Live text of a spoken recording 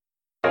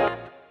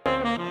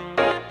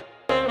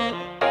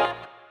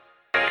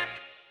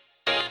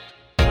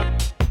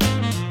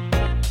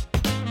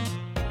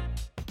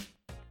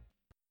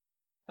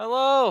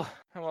Hello,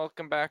 and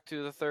welcome back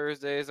to the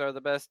Thursdays Are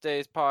the Best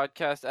Days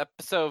podcast,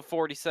 episode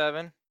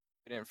 47.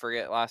 We didn't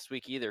forget last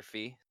week either,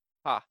 Fee.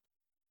 Ha.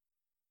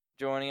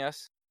 Joining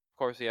us, of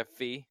course, we have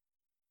Fee,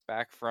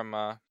 back from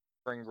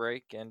spring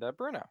break, and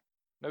Bruno.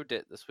 No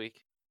Dit this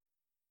week.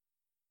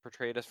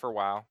 Portrayed us for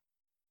WoW,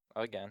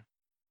 again.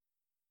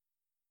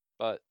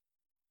 But,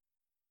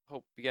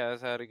 hope you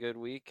guys had a good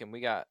week, and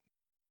we got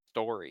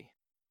story.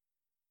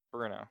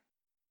 Bruno,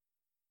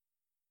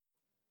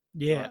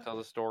 you want Yeah. to tell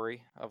the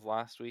story of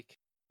last week?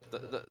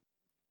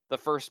 The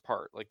first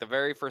part, like the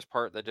very first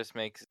part that just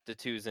makes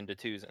Detuzin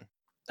Detuzin.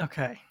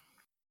 Okay.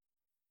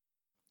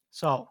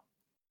 So,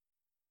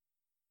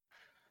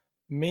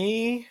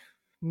 me,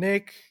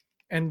 Nick,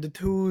 and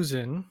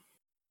Detuzin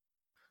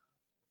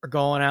are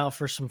going out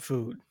for some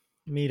food.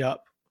 Meet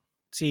up.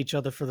 See each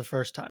other for the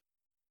first time.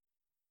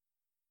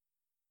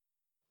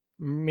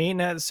 Meeting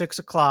at 6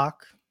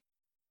 o'clock.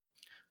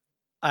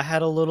 I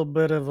had a little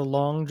bit of a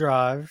long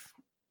drive,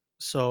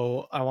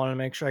 so I wanted to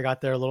make sure I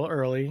got there a little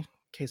early in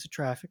case of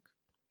traffic.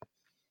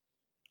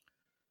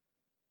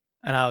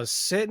 And I was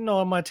sitting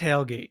on my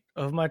tailgate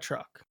of my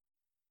truck.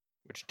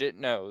 Which Dit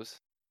knows.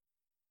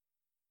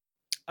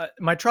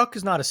 My truck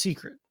is not a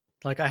secret.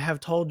 Like, I have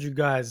told you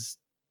guys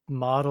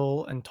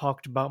model and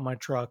talked about my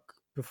truck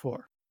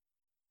before.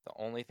 The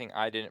only thing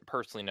I didn't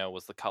personally know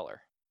was the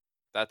color.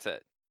 That's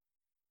it.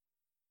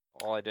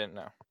 All I didn't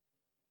know.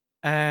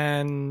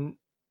 And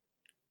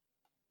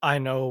I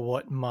know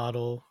what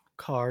model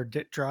car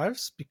Dit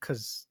drives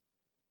because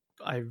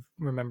I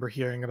remember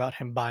hearing about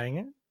him buying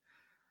it.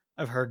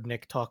 I've heard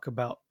Nick talk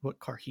about what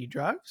car he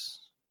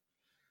drives.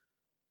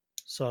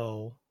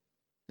 So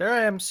there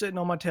I am sitting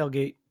on my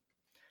tailgate,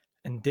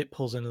 and Dit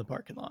pulls into the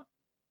parking lot.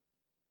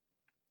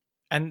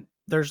 And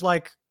there's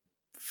like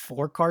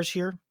 4 cars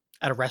here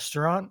at a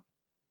restaurant.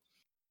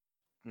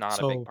 Not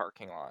a big So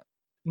parking lot.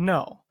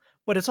 no,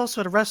 but it's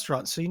also at a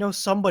restaurant, so you know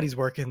somebody's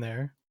working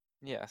there.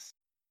 Yes.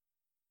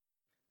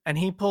 And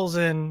he pulls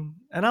in,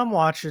 and I'm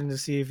watching to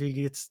see if he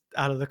gets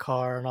out of the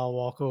car, and I'll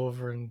walk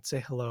over and say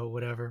hello,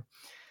 whatever.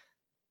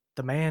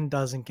 The man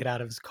doesn't get out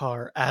of his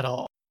car at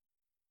all.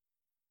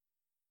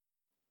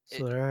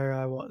 So there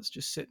I was,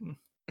 just sitting.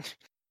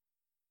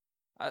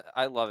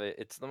 I love it.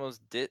 It's the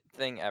most Dit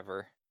thing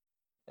ever.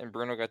 And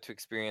Bruno got to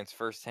experience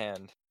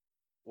firsthand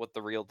what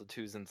the real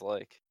Detuzin's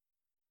like.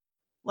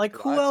 Like,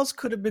 'Cause who else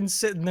could have been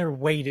sitting there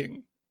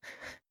waiting?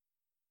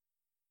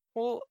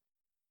 Well,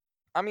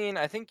 I mean,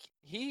 I think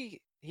he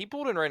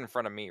pulled in right in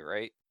front of me,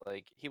 right?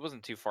 Like, he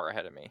wasn't too far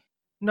ahead of me.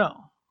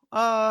 No.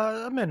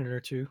 A minute or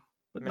two,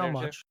 but A not minute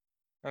or much. two?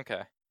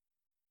 Okay.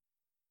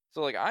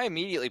 So, like, I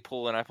immediately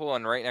pull in. I pull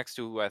in right next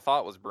to who I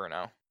thought was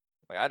Bruno.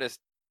 Like, I just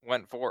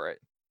went for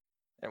it.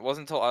 And it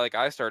wasn't until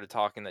I started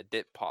talking that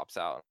Dit pops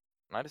out.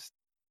 And I just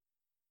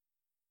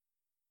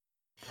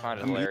find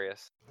it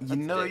hilarious. You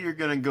know you're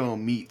gonna go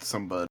meet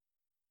somebody,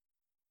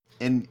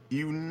 and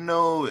you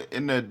know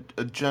in a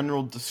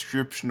general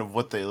description of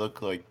what they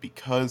look like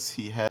because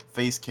he had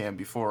face cam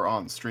before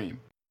on stream.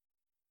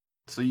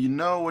 So you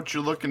know what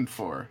you're looking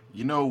for.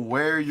 You know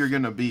where you're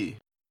gonna be.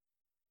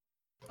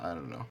 I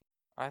don't know.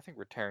 I think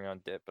we're tearing on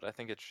Dit, but I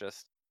think it's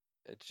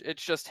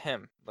just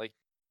him. Like,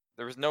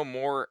 there was no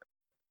more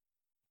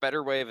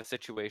better way of a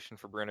situation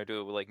for Bruno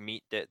to like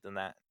meet Dit than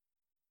that.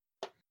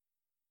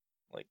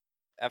 Like,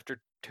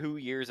 after 2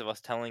 years of us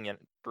telling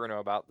Bruno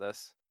about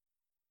this,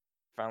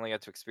 finally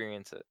got to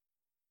experience it.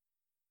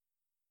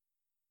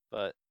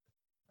 But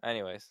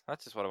anyways,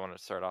 that's just what I wanted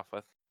to start off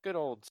with. Good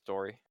old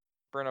story.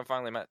 Bruno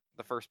finally met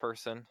the first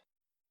person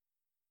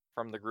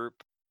from the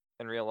group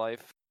in real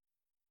life.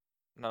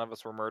 None of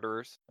us were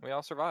murderers, and we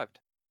all survived.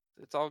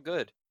 It's all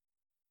good.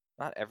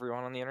 Not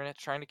everyone on the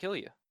internet's trying to kill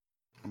you.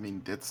 I mean,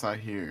 Dit's not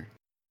here.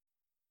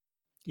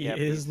 He Yeah,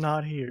 is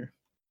not here.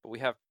 But we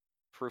have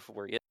proof of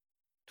where he is.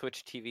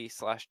 Twitch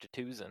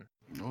TV/Detuzin.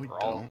 No, he For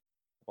all- don't.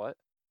 What?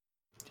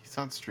 He's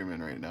not streaming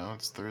right now.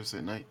 It's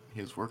Thursday night.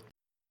 He has work.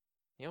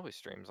 He always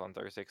streams on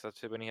Thursday because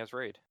that's when he has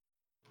raid.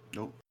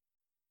 Nope.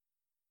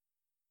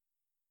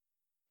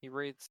 He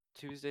raids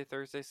Tuesday,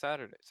 Thursday,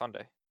 Saturday,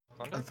 Sunday.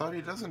 I thought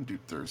he doesn't do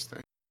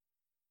Thursday.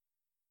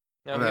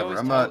 No, he Whatever. always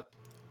I'm not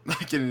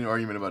getting in an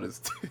argument about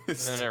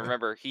his. No,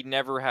 remember, he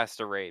never has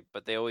to raid,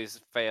 but they always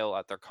fail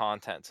at their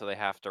content, so they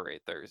have to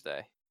raid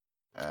Thursday.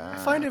 I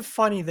find it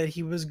funny that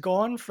he was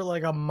gone for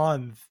like a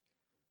month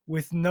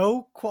with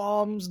no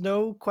qualms,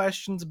 no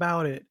questions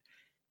about it.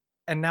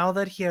 And now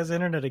that he has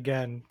internet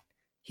again,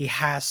 he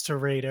has to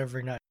raid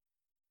every night.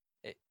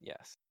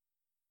 Yes.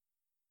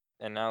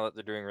 And now that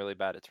they're doing really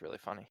bad, it's really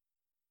funny.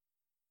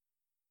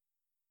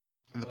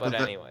 But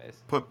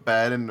anyways. Put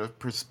bad into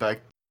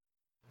perspective.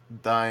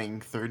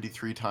 Dying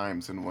 33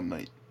 times in one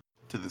night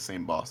to the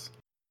same boss.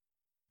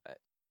 I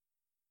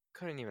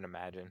couldn't even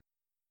imagine.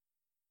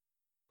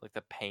 Like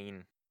the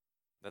pain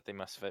that they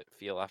must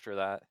feel after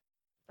that.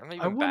 I'm not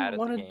even bad at the game.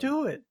 I wouldn't want to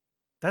do it.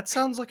 That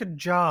sounds like a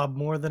job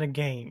more than a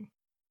game.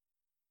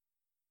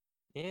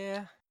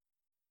 Yeah.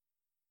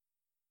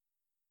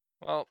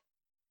 Well,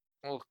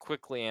 we'll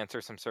quickly answer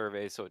some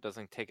surveys so it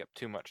doesn't take up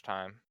too much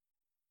time.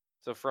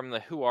 So from the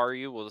Who Are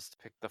You, we'll just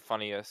pick the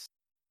funniest.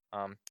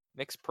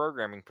 Nick's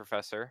programming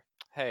professor.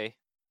 Hey,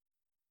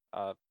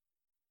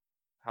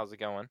 how's it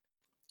going?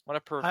 One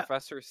of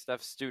Professor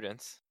Steph's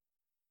students.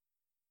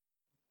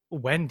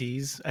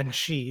 Wendy's and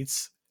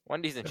Sheets.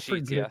 Wendy's and They're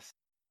pretty Sheets, good. yes.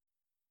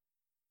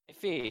 Hey,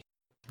 Fee.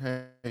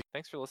 Hey,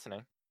 Thanks for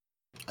listening.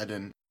 I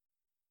didn't.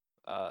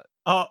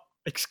 Oh,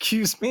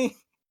 excuse me.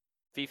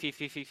 Fee.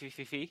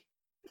 You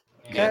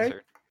Okay.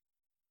 answered.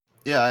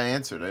 Yeah, I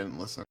answered. I didn't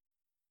listen.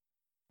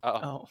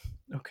 Oh,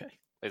 okay.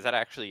 Is that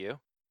actually you?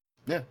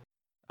 Yeah.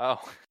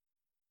 Oh.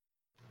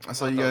 I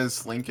saw you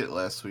guys link it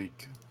last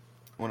week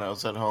when I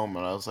was at home,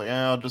 and I was like,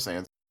 I'll just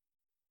answer.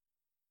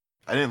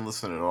 I didn't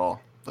listen at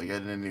all. Like, I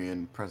didn't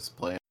even press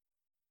play.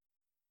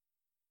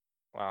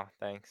 Wow,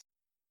 thanks.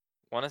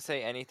 Want to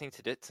say anything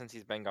to Dit since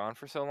he's been gone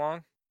for so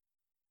long?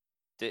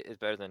 Dit is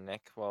better than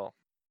Nick. Well,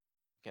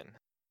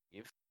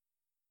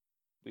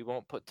 we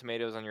won't put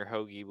tomatoes on your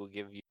hoagie. We'll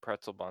give you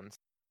pretzel buns.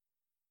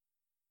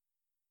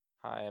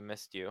 Hi, I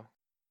missed you.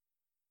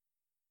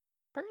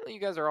 Apparently you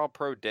guys are all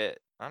pro Dit.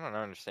 I don't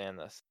understand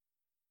this.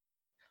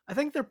 I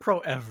think they're pro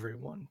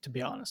everyone, to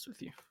be honest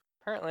with you.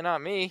 Apparently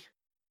not me.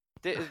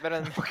 Dit is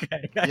better than...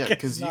 Okay. Yeah,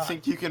 because you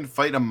think you can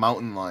fight a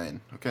mountain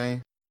lion,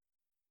 okay?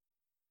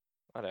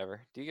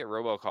 Whatever. Do you get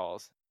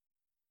robocalls?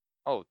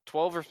 Oh,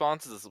 12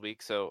 responses this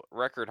week, so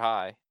record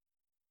high.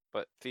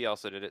 But Fee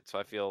also did it, so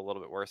I feel a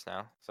little bit worse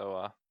now.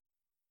 So,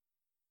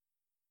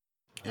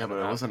 Yeah, but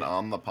I wasn't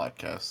on the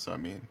podcast, so I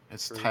mean,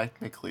 it's True.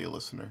 technically a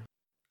listener.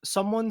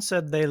 Someone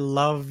said they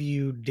love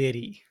you,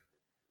 Diddy.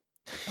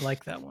 I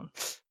like that one.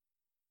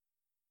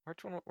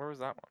 Which one? Where was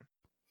that one?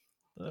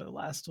 The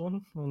last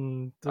one. I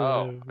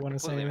Want to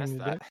say completely missed anything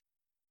to that. Dick?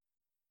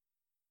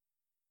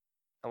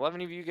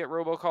 11 of you get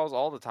robocalls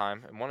all the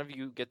time, and one of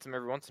you gets them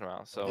every once in a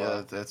while. So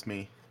Yeah, that's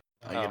me.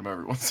 I get them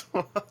every once in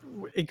a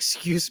while.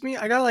 Excuse me?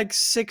 I got like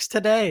 6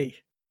 today.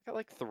 I got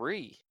like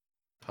 3.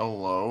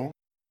 Hello?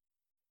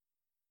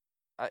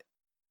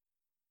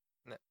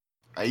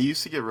 I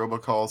used to get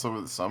robocalls over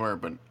the summer,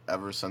 but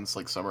ever since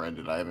like summer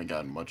ended, I haven't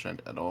gotten much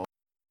at all.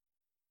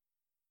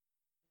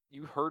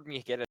 You heard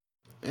me get it.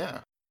 Yeah.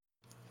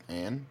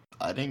 And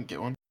I didn't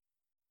get one.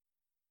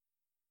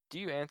 Do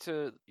you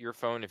answer your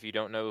phone if you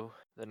don't know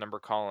the number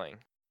calling?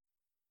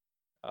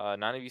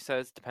 9 of you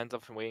says depends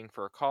if I'm waiting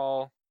for a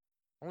call.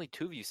 Only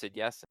 2 of you said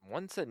yes, and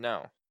 1 said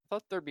no. I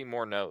thought there'd be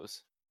more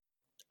no's.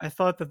 I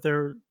thought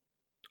that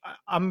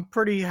I'm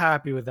pretty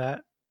happy with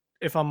that.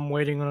 If I'm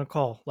waiting on a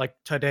call, like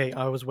today,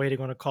 I was waiting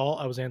on a call.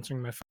 I was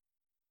answering my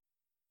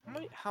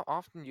phone. How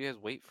often do you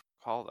guys wait for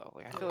a call though?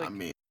 Like I feel like I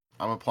mean,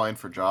 I'm applying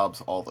for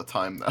jobs all the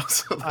time now,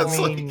 so I that's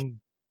mean,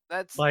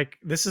 that's like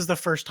this is the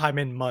first time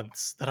in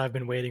months that I've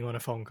been waiting on a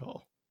phone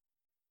call.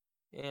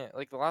 yeah.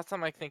 Like the last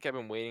time I think I've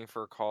been waiting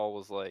for a call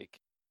was like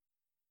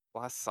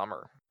last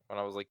summer when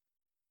I was like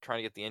trying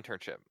to get the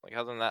internship. Like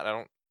other than that,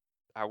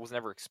 I was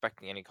never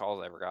expecting any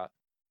calls I ever got.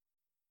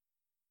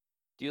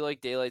 Do you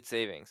like daylight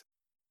savings?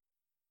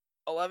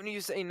 11 of you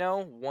say no.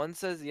 1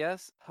 says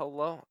yes.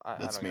 Hello.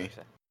 That's I don't me.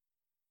 understand.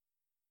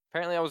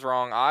 Apparently, I was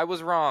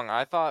wrong.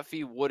 I thought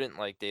Fee wouldn't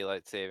like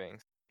daylight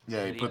savings.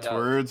 Yeah, he But he puts does.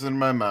 words in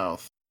my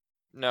mouth.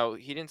 No,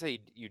 he didn't say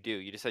you do.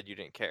 You just said you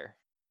didn't care.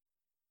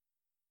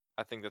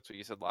 I think that's what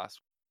you said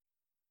last.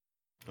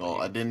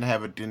 Well, I didn't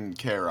have a didn't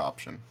care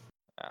option.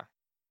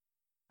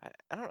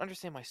 I don't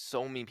understand why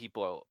so many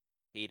people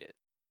hate it.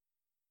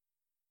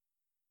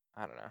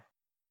 I don't know.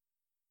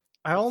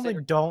 I Let's only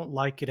say- don't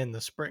like it in the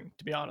spring,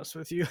 to be honest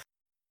with you.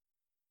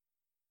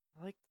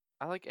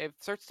 I like it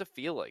starts to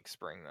feel like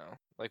spring though.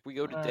 Like we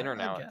go to dinner I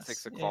now at guess,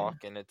 6 yeah.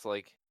 o'clock, and it's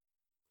like.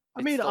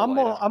 I it's mean, still light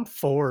out. I'm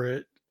for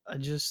it.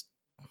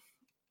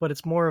 But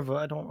it's more of a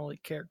I don't really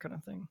care kind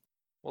of thing.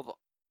 Well,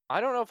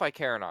 I don't know if I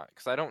care or not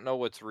because I don't know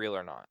what's real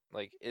or not.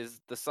 Like,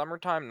 is the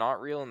summertime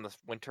not real and the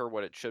winter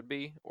what it should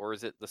be, or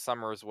is it the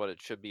summer is what it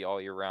should be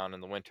all year round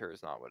and the winter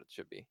is not what it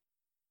should be?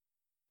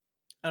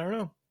 I don't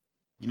know.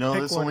 You know,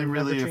 Pick this one only and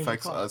never really change the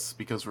affects call. us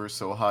because we're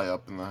so high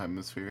up in the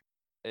hemisphere.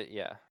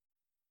 Yeah.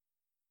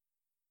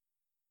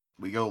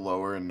 We go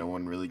lower and no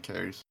one really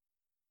cares.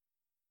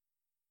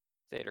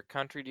 State or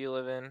country do you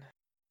live in?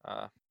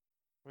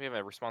 We have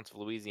a response of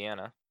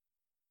Louisiana,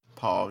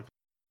 Pog.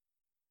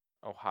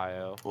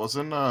 Ohio.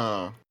 Wasn't,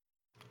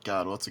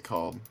 God, what's it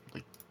called?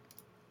 Like,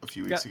 a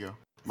few weeks Got ago.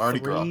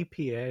 Mardi Gras. 3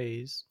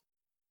 PAs.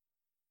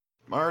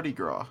 Mardi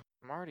Gras.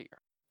 Marty.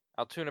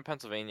 Altoona,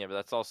 Pennsylvania, but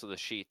that's also the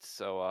Sheets,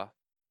 so,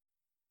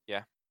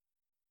 yeah.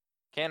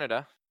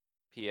 Canada,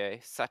 PA,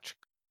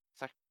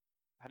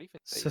 how do you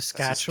even say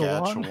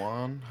Saskatchewan.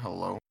 Saskatchewan.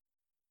 Hello.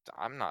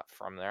 I'm not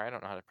from there. I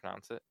don't know how to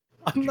pronounce it.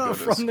 I'm Did you not go to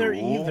from there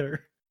school?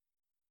 either.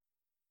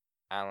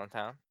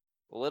 Allentown,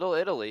 Little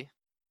Italy,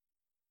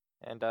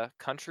 and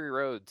country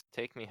roads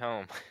take me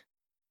home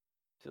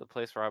to the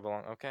place where I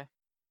belong. Okay.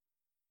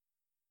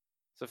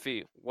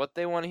 Sophie, what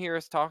they want to hear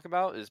us talk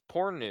about is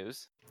porn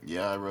news.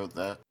 Yeah, I wrote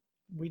that.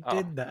 We Oh.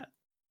 did that.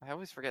 I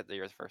always forget that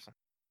you're the first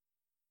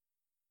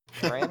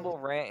one. Ramble,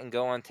 rant, and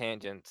go on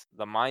tangents.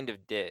 The mind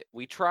of Dit.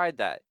 We tried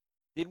that.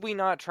 Did we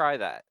not try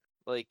that?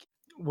 Like,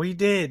 We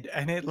did,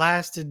 and it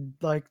lasted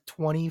like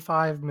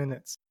 25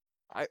 minutes.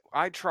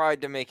 I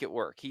tried to make it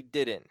work. He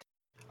didn't.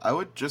 I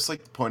would just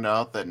like to point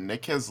out that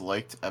Nick has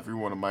liked every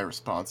one of my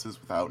responses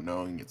without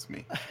knowing it's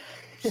me.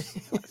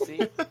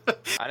 See?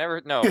 I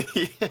never no.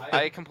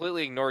 I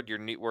completely ignored your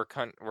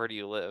where do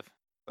you live?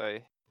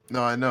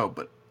 No, I know,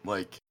 but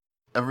like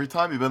every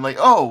time you've been like,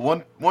 oh,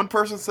 one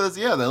person says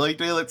yeah, they like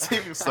daylight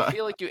savings time. I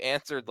feel like you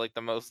answered like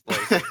the most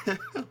like.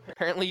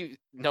 Apparently,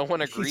 no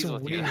one agrees He's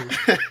with weird.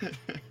 you.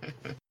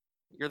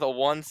 You're the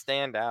one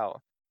standout.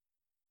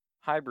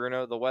 Hi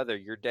Bruno, the weather,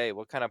 your day.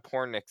 What kind of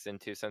porn Nick's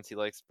into since he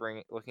likes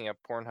looking at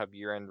Pornhub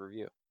year-end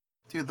review?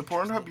 Dude, the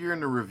Pornhub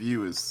year-end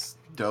review is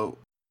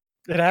dope.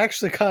 It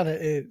actually kind of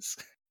is.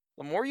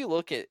 The more you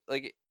look at,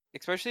 like,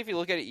 especially if you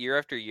look at it year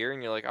after year,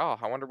 and you're like, oh,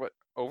 I wonder what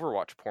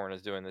Overwatch porn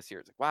is doing this year.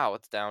 It's like, wow,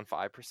 it's down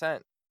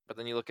 5%. But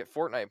then you look at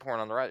Fortnite porn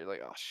on the right, you're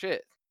like, oh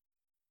shit,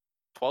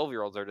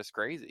 12-year-olds are just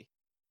crazy.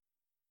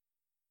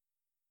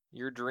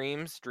 Your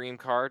dreams, dream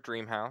car,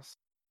 dream house.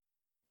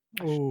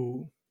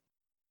 Ooh,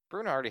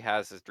 Bruno already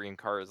has his dream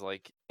cars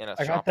like in a I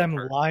got shopping them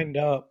cart. lined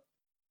up.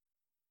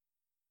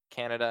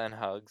 Canada and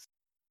hugs.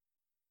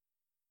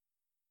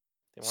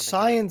 They want to hear-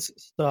 Science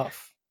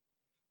stuff,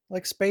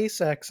 like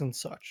SpaceX and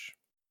such.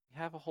 We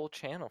have a whole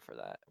channel for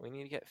that. We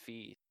need to get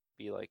Fee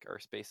be like our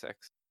SpaceX.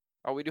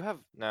 Oh, we do have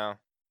no.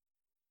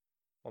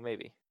 Well,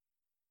 maybe.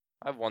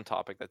 I have one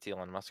topic that's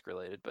Elon Musk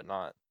related, but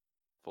not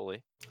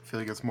fully. I feel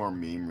like it's more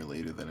meme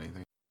related than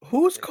anything.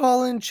 Who's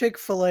calling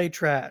Chick-fil-A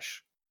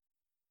trash?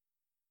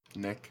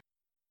 Nick.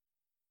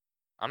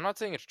 I'm not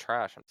saying it's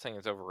trash. I'm saying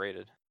it's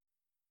overrated.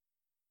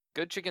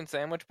 Good chicken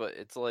sandwich, but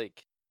it's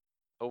like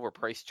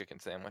overpriced chicken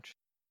sandwich.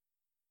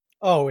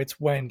 Oh, it's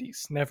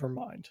Wendy's. Never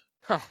mind.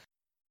 Huh.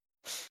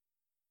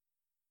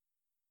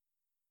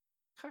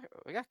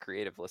 We got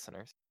creative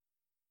listeners.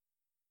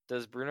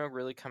 Does Bruno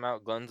really come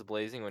out guns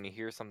blazing when he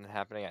hears something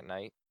happening at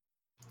night?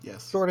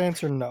 Yes. Short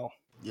answer, no.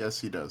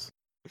 Yes, he does.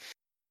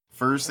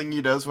 First thing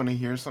he does when he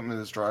hears something in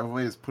his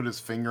driveway is put his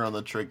finger on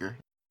the trigger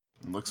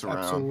and looks around.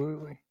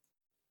 Absolutely.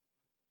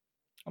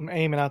 I'm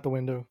aiming out the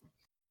window.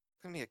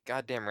 It's gonna be a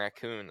goddamn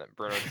raccoon that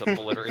Bruno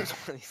obliterates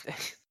one of these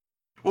days.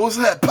 What was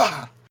that?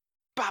 Bah!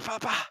 Bah, bah,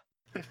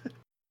 bah!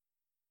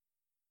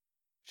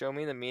 Show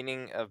me the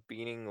meaning of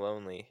being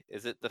lonely.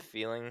 Is it the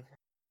feeling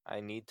I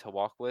need to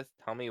walk with?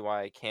 Tell me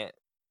why I can't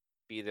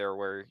be there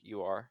where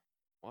you are.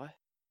 What?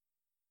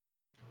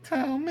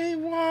 Tell me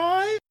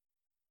why.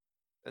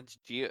 That's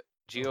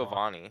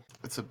Giovanni.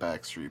 It's a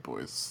Backstreet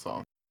Boys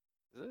song.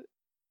 Is it?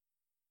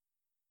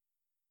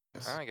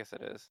 Yes. Oh, I guess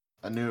it is.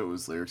 I knew it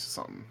was lyrics to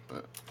something,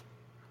 but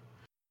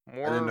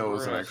More I didn't know it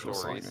was an Bruno actual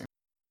stories. song name.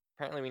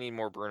 Apparently we need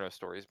more Bruno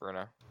stories,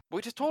 Bruno.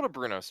 We just told a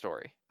Bruno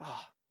story.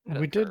 Oh,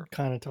 We did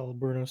kind of tell a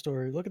Bruno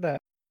story. Look at that.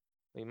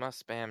 We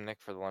must spam Nick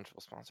for the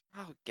Lunchable sponsor.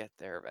 I'll get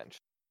there eventually.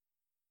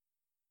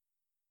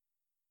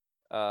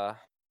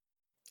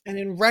 And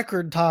in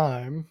record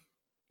time,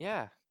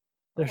 Yeah.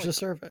 there's Holy a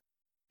survey.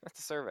 That's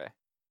a survey.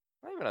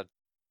 Not even a.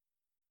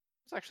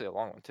 It's actually a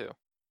long one too.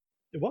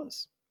 It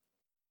was.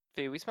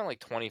 Fee, we spent like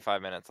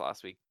 25 minutes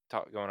last week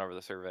going over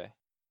the survey.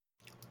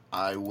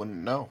 I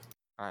wouldn't know.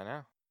 I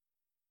know.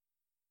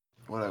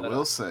 What I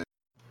will say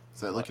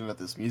is that looking at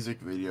this music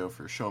video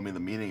for Show Me the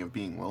Meaning of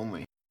Being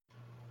Lonely,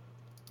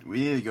 we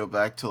need to go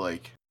back to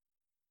like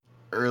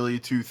early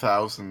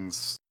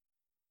 2000s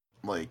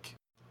like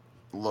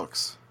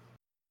looks.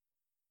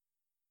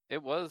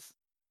 It was.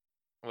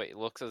 Wait,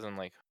 looks as in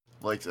like.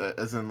 Like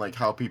as in like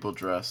how people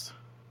dressed.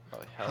 Oh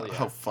hell yeah!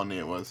 How funny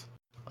it was.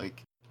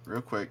 Like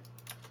real quick,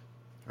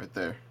 right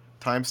there.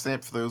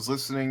 Timestamp for those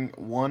listening: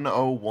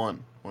 1:01.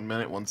 1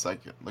 minute, 1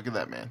 second. Look at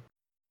that, man.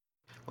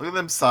 Look at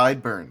them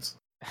sideburns.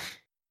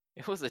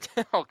 It was a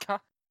oh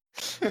god.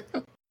 It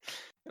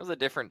was a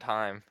different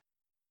time.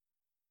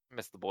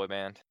 Missed the boy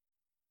band.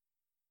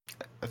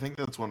 I think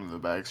that's one of the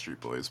Backstreet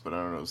Boys, but I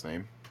don't know his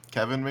name.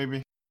 Kevin,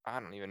 maybe? I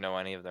don't even know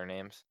any of their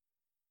names.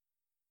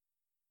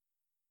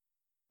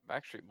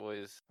 Backstreet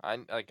Boys. I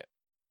like.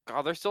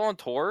 God, they're still on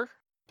tour.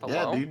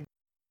 Hello? Yeah, dude.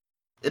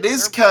 It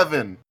is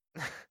Kevin.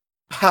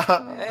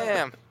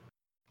 Damn.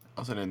 I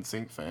was an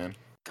NSYNC fan.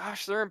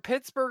 Gosh, they're in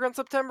Pittsburgh on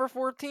September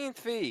 14th,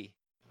 Fee.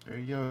 There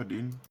you go,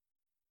 dude.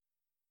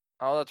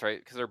 Oh, that's right,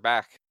 because they're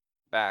back.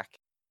 Back.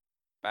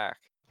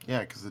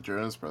 Yeah, because the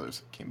Jonas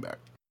Brothers came back.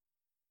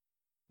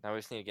 Now we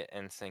just need to get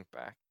NSYNC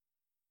back.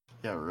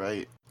 Yeah,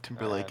 right.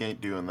 Timberlake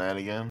ain't doing that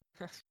again.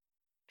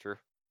 True.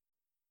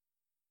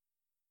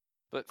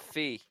 But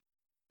Fee.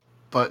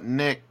 But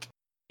Nick.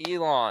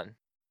 Elon.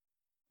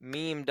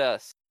 Memed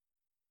us.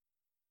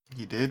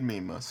 He did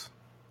meme us.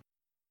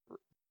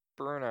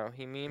 Bruno,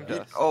 he memed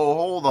us. Oh,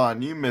 hold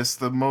on. You missed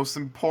the most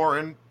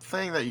important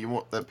thing that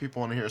people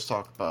want to hear us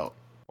talk about.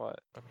 What?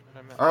 What did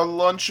I miss? Our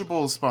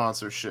Lunchable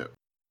sponsorship.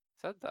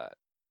 Said that.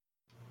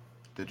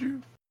 Did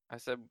you? I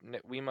said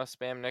we must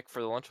spam Nick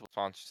for the Lunchable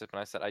sponsorship, and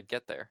I said I'd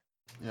get there.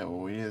 Yeah, well,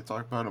 we need to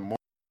talk about it more.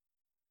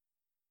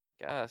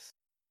 Guess.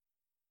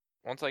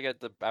 Once I get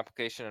the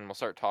application and we'll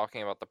start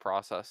talking about the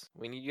process.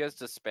 We need you guys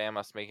to spam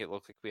us, make it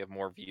look like we have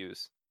more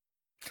views.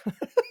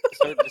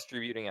 Start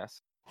distributing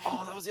us.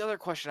 Oh, that was the other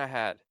question I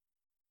had.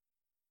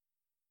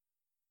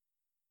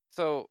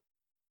 So,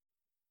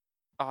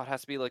 it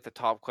has to be like the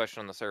top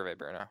question on the survey,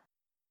 Bruno.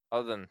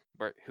 Other than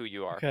who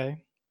you are.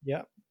 Okay.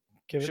 Yep.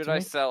 Give it Should to I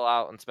me. sell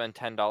out and spend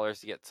 $10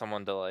 to get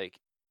someone to like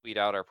tweet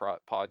out our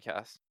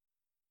podcast?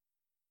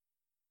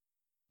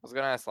 I was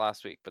gonna ask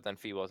last week, but then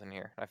Fee wasn't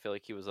here. I feel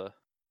like he was a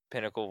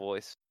pinnacle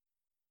voice.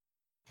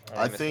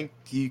 I think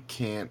you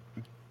can't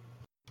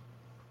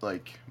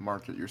like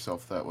market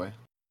yourself that way.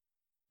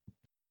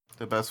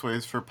 The best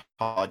ways for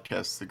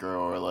podcasts to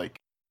grow are like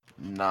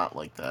not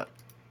like that,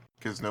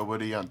 because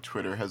nobody on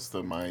Twitter has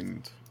the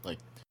mind like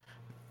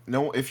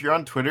no. If you're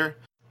on Twitter,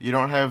 you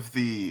don't have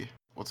the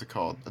what's it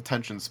called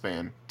attention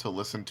span to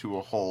listen to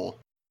a whole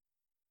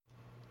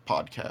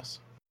podcast.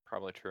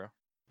 Probably true.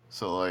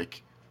 So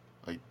like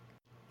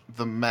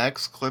the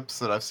max clips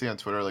that I've seen on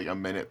Twitter are like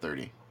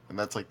 1:30, and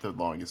that's like the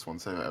longest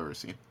ones I've ever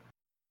seen.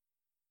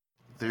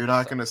 You're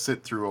not gonna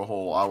sit through a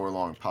whole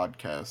hour-long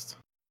podcast.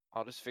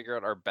 I'll just figure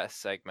out our best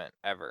segment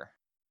ever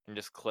and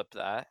just clip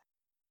that,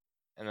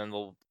 and then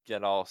they'll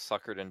get all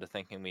suckered into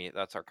thinking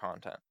that's our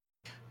content.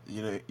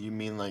 You know, you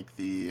mean like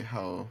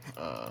hold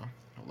on,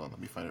 let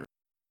me find it.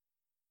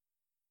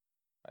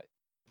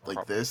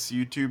 Like this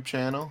YouTube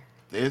channel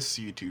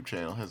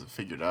has it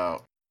figured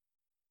out.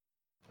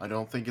 I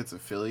don't think it's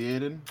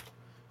affiliated,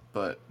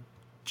 but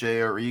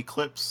JRE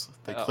clips,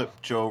 they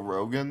clip Joe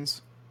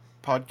Rogan's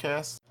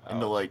podcast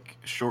into like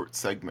short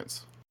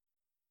segments.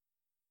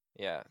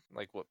 Yeah,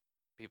 like what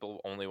people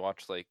only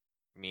watch, like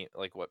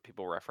what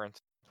people reference.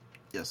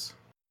 Yes.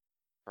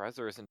 Surprised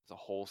there isn't a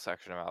whole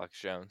section of Alex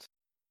Jones.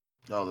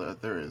 Oh,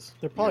 there is.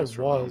 There probably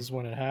was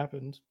when it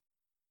happened.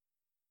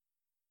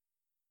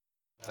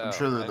 I'm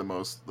sure they're the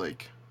most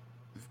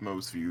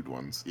viewed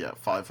ones. Yeah,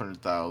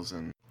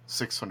 500,000,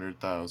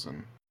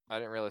 600,000. I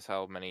didn't realize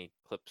how many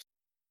clips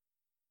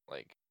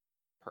like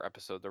per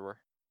episode there were.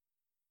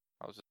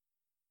 I was just...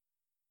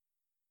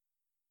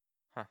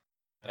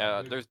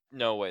 Yeah, there's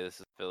no way this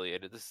is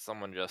affiliated. This is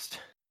someone just...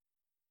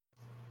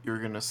 You were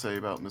gonna say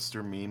about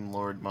Mr. Meme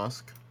Lord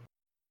Musk?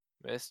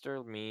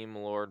 Mr. Meme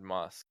Lord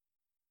Musk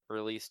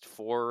released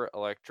 4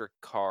 electric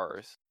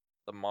cars.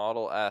 The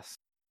Model S,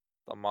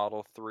 the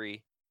Model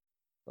 3,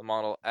 the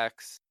Model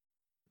X,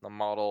 the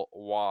Model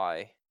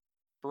Y.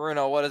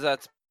 Bruno, what does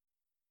that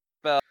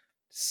spell?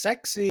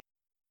 Sexy.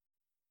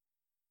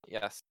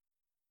 Yes.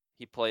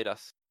 He played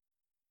us.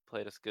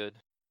 Played us good.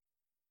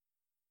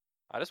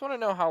 I just want to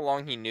know how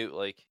long he knew,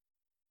 like...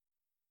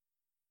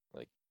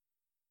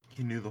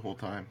 He knew the whole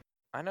time.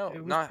 I know,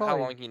 not how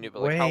long he knew,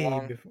 but like how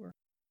long... before.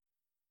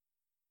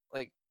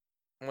 Like,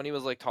 when he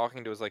was like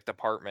talking to his like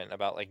department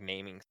about like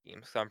naming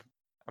schemes. I'm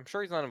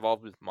sure he's not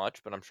involved with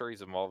much, but I'm sure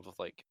he's involved with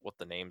like what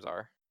the names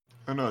are.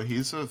 Oh no,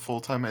 he's a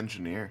full-time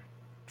engineer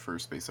for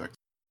SpaceX.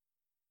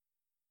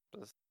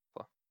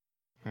 Tesla.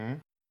 Hmm?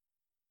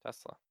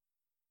 Tesla.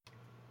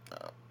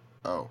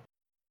 Oh.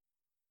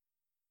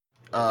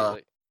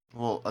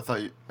 Well, I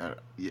thought you...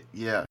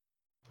 yeah,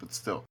 but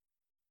still.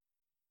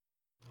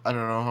 I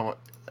don't know how much...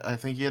 I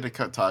think he had to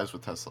cut ties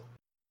with Tesla.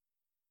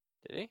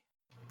 Did he?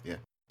 Yeah.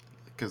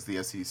 Because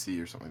the SEC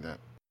or something like that.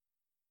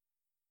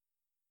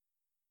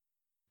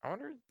 I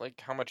wonder, like,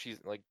 how much he's,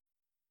 like...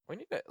 We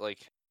need,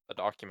 like, a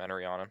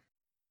documentary on him.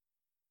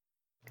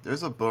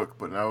 There's a book,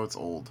 but now it's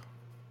old.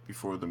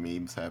 Before the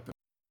memes happened.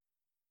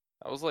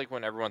 That was, like,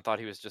 when everyone thought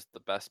he was just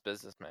the best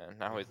businessman.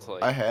 Now it's,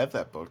 like... I have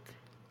that book.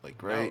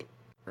 Like, right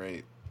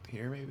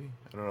here, maybe?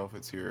 I don't know if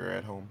it's here or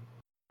at home.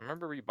 I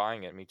remember you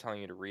buying it and me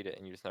telling you to read it,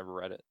 and you just never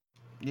read it.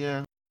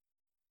 Yeah.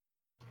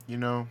 You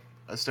know,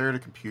 I stare at a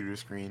computer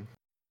screen.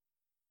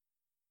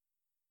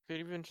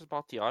 Could even just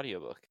bought the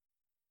audiobook.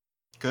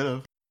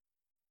 Could've.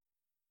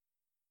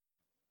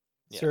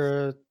 Yes.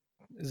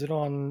 Is it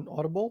on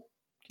Audible?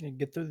 Can you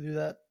get through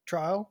that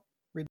trial?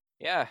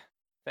 Yeah.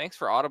 Thanks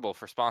for Audible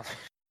for sponsoring.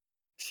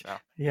 No,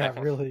 yeah,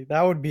 really.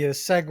 That would be a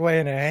segue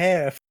and a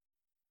half.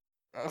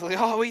 I was like,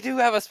 oh, we do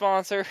have a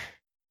sponsor.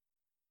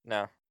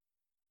 No. I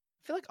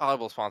feel like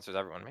Audible sponsors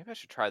everyone. Maybe I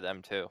should try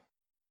them too.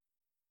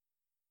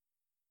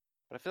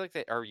 But I feel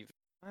like well,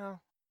 I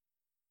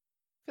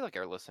feel like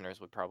our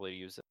listeners would probably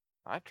use it.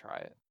 I'd try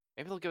it.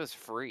 Maybe they'll give us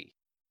free.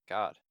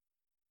 God.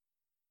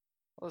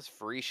 All this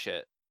free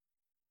shit.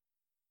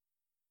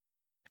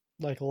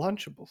 Like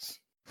Lunchables.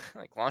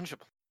 Like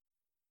Lunchables.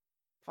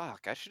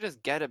 Fuck, I should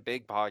just get a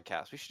big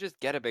podcast. We should just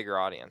get a bigger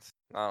audience.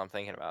 Now that I'm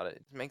thinking about it.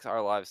 It makes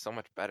our lives so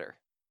much better.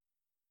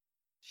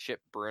 Ship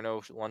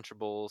Bruno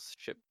Lunchables.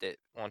 Ship Dit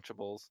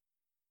Lunchables.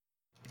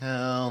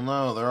 Hell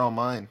no, they're all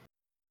mine.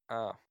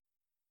 Oh.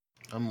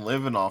 I'm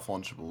living off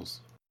Lunchables.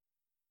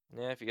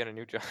 Yeah, if you get a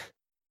new job.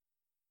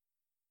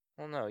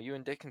 Well, no, you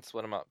and Dick can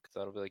split them up, because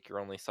that'll be like your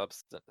only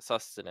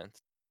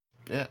sustenance.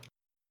 Yeah.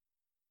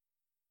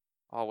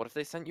 Oh, what if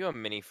they sent you a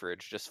mini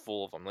fridge just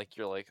full of them? Like,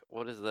 you're like,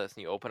 what is this?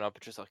 And you open up,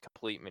 it's just a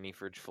complete mini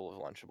fridge full of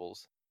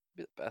Lunchables. It'd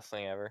be the best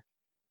thing ever.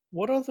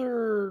 What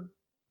other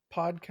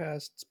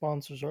podcast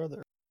sponsors are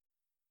there?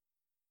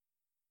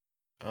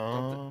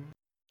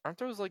 Aren't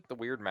those like the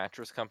weird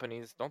mattress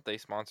companies? Don't they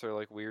sponsor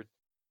like weird,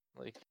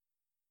 like,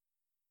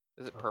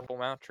 is it Purple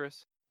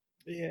Mattress?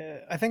 Yeah,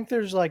 I think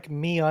there's like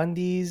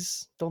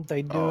MeUndies. Don't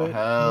they do Oh it?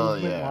 hell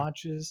Movement yeah,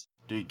 watches.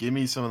 dude! Give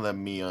me some of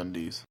them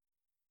MeUndies.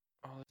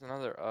 Oh, there's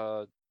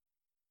another.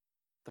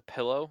 The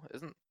pillow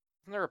isn't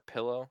there a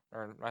pillow?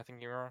 Or am I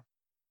thinking wrong?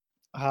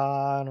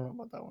 I don't know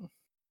about that one.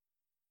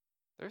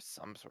 There's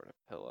some sort of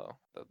pillow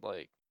that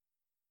like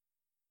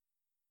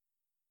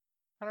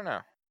I don't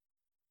know.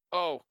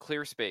 Oh,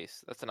 Clear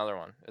Space. That's another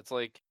one. It's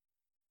like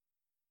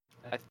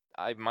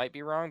I might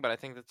be wrong, but I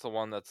think that's the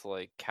one that's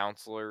like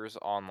counselors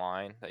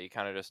online that you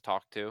kind of just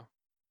talk to,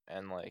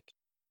 and like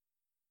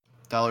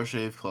Dollar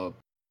Shave Club.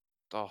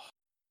 oh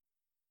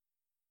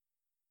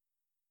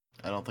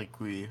I don't think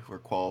we were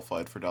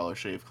qualified for Dollar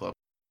Shave Club.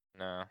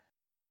 no,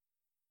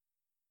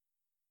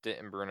 Dit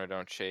and Bruno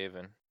don't shave,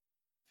 and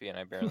Fee and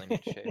I barely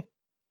need to shave.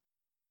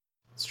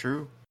 It's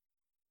true.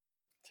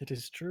 It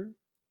is true.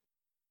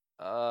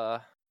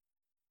 Oh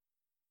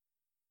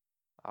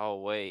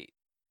wait,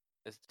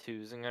 is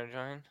Tuesday gonna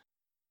join?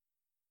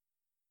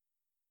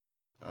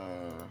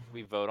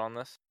 We vote on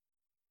this?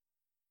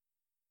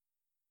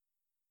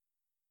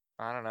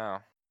 I don't know.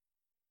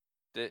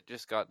 Dit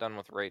just got done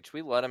with Rach.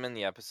 We let him in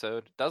the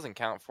episode. Doesn't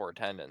count for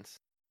attendance.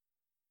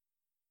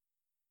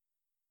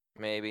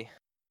 Maybe.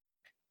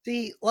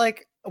 See,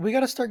 like we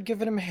gotta start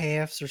giving him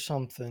halves or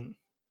something.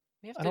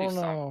 We have I to do don't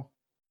something. know.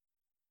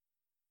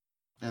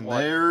 And What?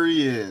 there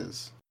he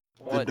is,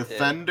 the What Dit?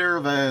 defender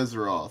of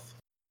Azeroth.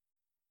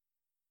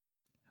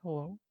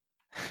 Hello,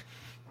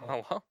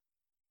 Hello?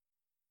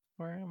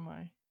 where am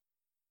I?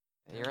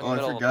 You're in Oh, the I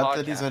middle forgot of a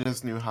that he's at podcast.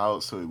 his new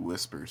house, so he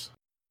whispers.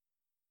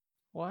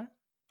 What?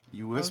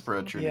 You whisper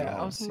at your new Yeah,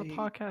 I was house. in the See.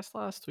 podcast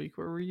last week.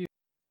 Where were you?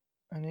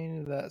 I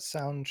needed that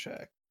sound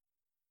check.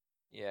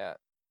 Yeah.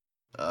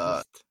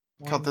 Cut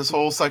One, this two,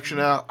 whole section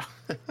three. out.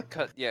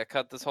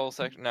 Cut this whole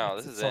section. No,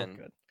 It's- this is it's all in.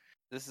 good.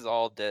 This is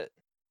all Dit.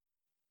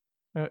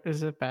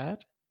 Is it bad?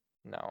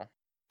 No.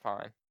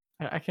 Fine.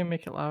 I can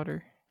make it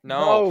louder.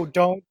 No.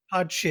 Don't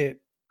touch it.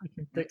 I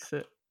can fix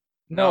it.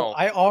 No, No.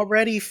 I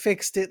already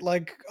fixed it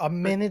like a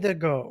minute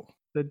ago.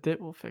 The dit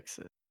will fix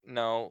it.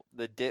 No.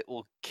 The Dit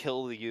will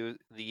kill the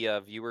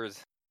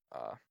viewers'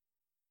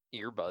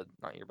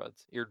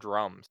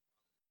 eardrums.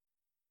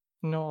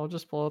 No, I'll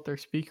just blow out their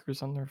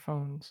speakers on their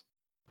phones.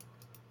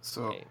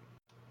 So, Hey,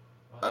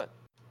 what?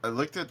 I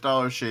looked at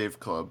Dollar Shave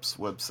Club's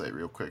website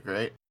real quick,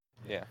 right?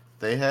 Yeah.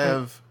 They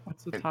have.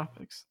 What's the It-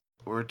 topics?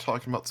 We're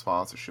talking about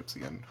sponsorships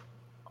again.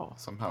 Oh,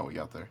 Somehow we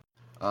got there.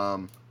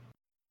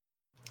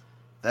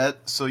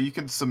 So you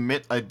can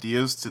submit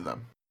ideas to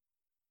them.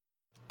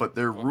 But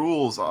their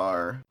rules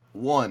are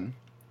 1,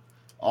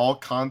 all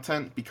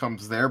content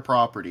becomes their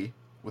property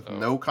with Oh.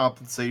 no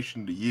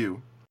compensation to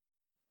you.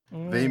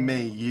 They Mm.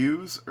 may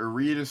use or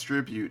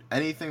redistribute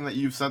anything that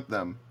you've sent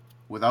them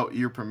without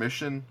your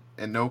permission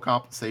and no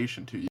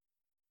compensation to you.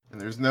 And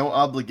there's no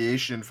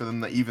obligation for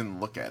them to even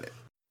look at it.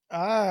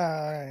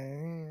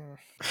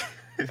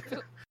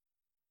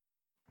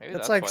 Maybe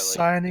That's like why,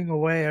 signing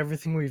away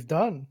everything we've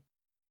done.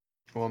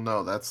 Well,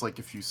 no, that's like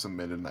if you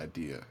submit an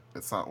idea.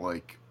 It's not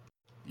like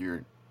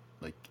you're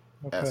like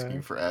asking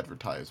Okay. for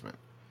advertisement.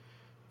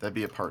 That'd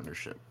be a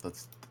partnership.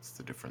 That's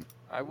the difference.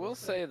 I will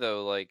say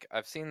though, like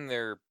I've seen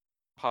their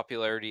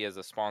popularity as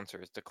a sponsor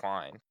has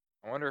declined.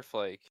 I wonder if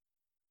they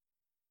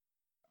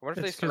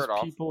it's start because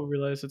off. people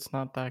realize it's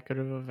not that good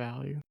of a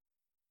value.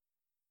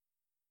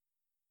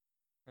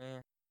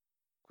 Can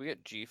we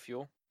get G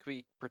Fuel? Can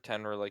we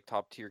pretend we're like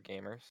top tier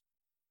gamers?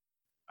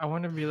 I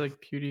want to be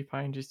like PewDiePie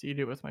and just eat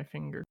it with my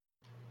finger.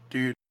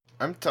 Dude,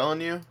 I'm telling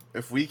you,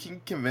 if we can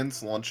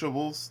convince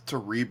Lunchables to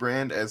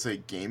rebrand as a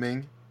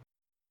gaming,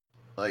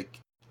 like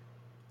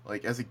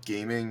as a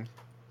gaming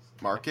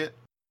market,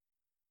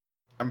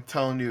 I'm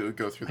telling you it would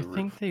go through I the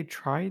think roof. they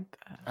tried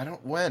that. I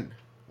don't. When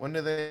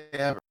do they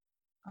ever?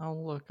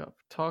 I'll look up.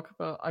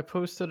 I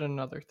posted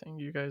another thing.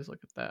 You guys look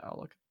at that. I'll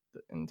look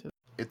into.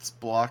 It's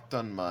blocked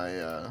on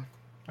my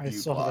I view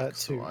saw block, that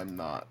too. so I'm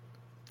not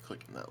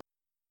clicking that.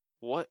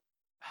 What?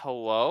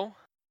 Hello?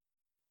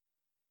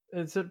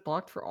 Is it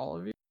blocked for all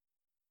of you?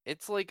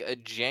 It's like a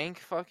jank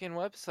fucking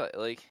website.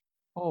 Like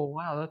Oh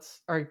wow,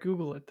 that's all right.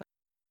 Google it. Then.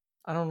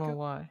 I don't know Go-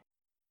 why.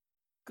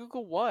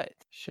 Google what?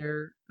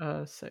 Share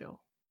sale.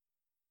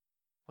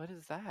 What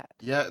is that?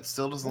 Yeah, it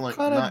still doesn't What like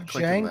kind not of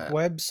clicking jank that.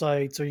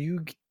 websites are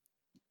you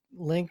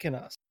linking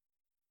us?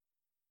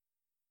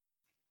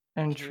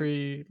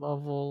 Entry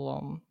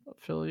level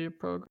affiliate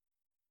program.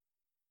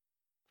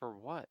 For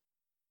what?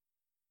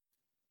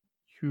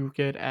 You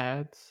get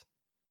ads.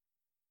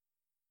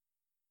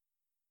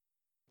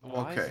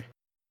 Why is- Okay.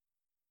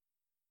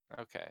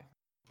 Okay.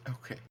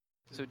 Okay.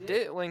 So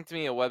Dit linked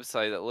me a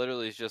website that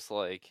literally is just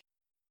like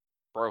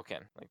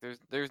broken. Like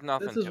there's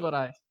nothing This is to what it.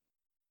 I.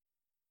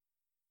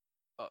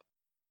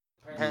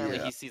 Apparently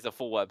Yeah. he sees a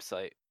full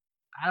website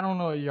I don't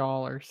know what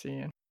y'all are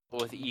seeing.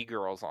 with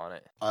e-girls on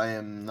it. I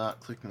am not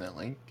clicking that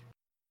link.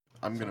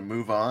 I'm gonna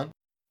move on.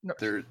 No,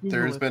 There's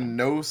Google it been then.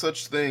 no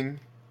such thing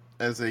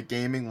as a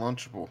gaming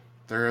Lunchable.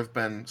 There have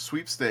been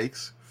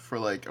sweepstakes for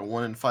like a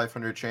 1 in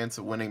 500 chance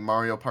of winning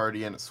Mario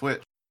Party and a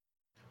Switch.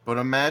 But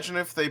imagine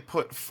if they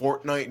put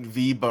Fortnite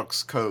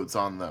V-Bucks codes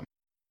on them.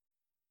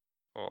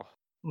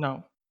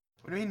 No.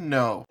 What do you mean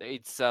no?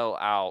 They'd sell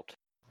out.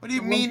 What do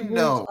you The mean Lunchables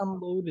no?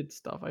 Unloaded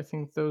stuff. I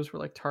think those were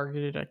like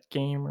targeted at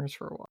gamers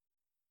for a while.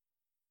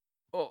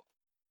 Oh,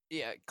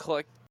 yeah,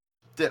 collect.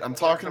 I'm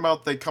talking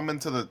about they come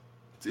into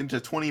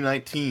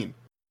 2019.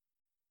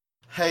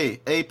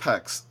 Hey,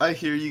 Apex, I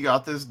hear you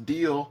got this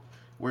deal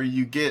where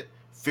you get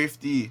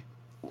 50.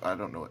 I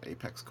don't know what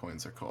Apex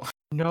coins are called.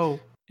 No,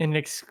 an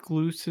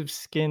exclusive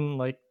skin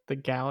like the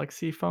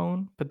Galaxy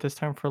phone, but this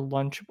time for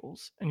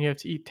Lunchables, and you have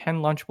to eat 10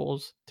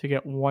 Lunchables to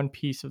get one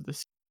piece of the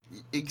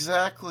skin.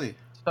 Exactly.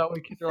 So that way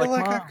kids I are feel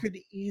like, like I Mom. could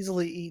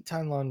easily eat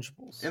 10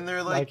 Lunchables. And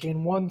they're like like,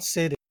 in one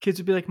sitting. Kids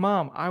would be like,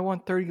 Mom, I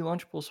want 30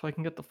 Lunchables so I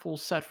can get the full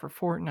set for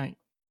Fortnite.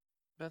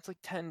 That's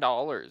like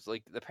 $10.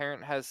 Like the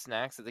parent has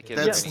snacks that the kid.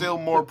 that's Yeah, still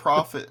more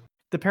profit.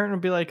 The parent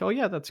would be like, oh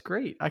yeah, that's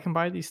great. I can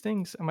buy these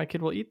things and my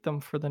kid will eat them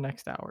for the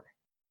next hour.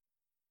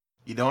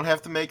 You don't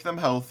have to make them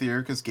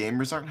healthier because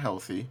gamers aren't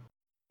healthy.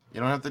 You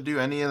don't have to do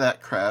any of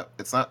that crap.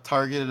 It's not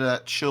targeted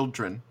at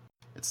children.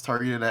 It's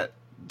targeted at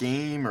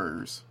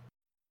gamers.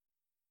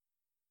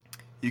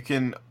 You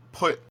can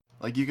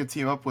you can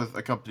team up with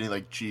a company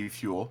like G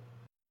Fuel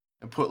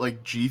and put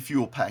like G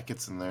Fuel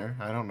packets in there.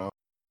 I don't know.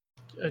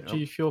 A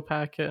G Fuel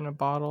packet and a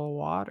bottle of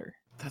water.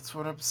 That's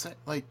what I'm saying.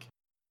 Like,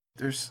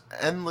 there's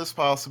endless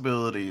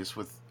possibilities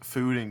with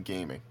food and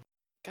gaming.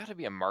 Gotta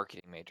be a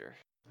marketing major.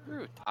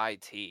 Screw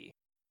IT.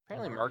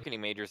 Apparently,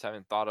 marketing majors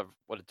haven't thought of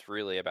what it's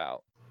really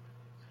about.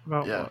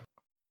 About Yeah. what?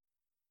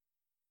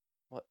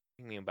 What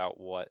you mean about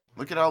what?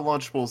 Look at how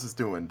Lunchables is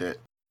doing, Dit.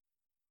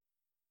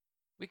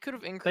 We could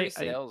have increased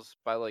sales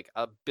by like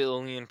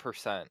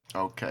 1,000,000,000%.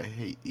 Okay,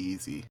 hey,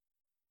 easy.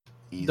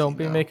 Easy Don't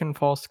be now. making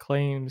false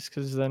claims,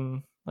 because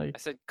then, like, I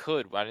said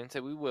could. I didn't say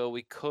we will.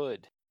 We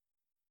could.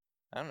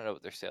 I don't know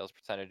what their sales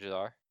percentages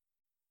are.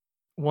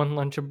 1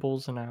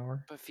 Lunchables an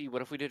hour. But Fee,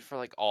 what if we did for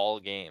like all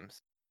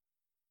games?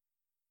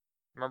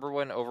 Remember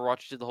when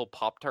Overwatch did the whole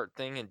Pop-Tart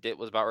thing and Dit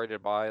was about ready to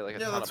buy like a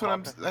ton of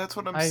Pop-Tarts? That's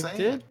what I'm I saying.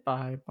 did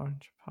buy a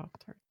bunch of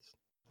Pop-Tarts.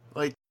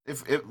 Like,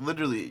 if it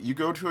literally you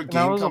go to a And that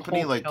game was a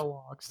company whole like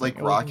Kellogg's like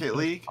thing. It wasn't Rocket just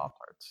League.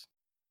 Pop-Tarts.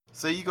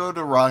 Say you go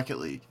to Rocket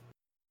League,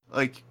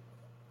 like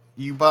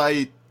you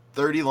buy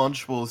 30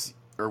 Lunchables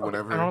or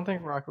whatever. I don't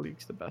think Rocket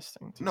League's the best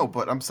thing. No,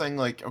 but I'm saying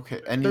like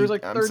game. There's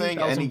like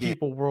 30,000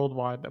 people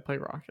worldwide that play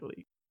Rocket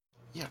League.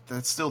 Yeah,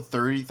 that's still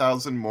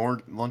 30,000 more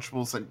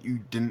Lunchables that you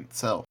didn't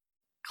sell.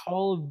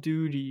 Call of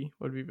Duty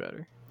would be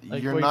better.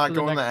 Like, You're wait not for the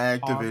going to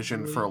next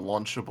Activision COD for a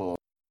Lunchable,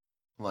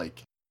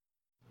 like,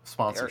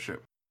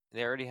 sponsorship.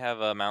 They already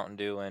have a Mountain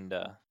Dew and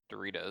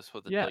Doritos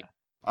with Yeah. like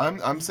I'm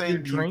Your saying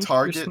you drink,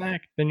 target your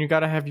snack, then you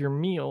gotta have your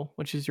meal,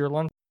 which is your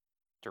lunch.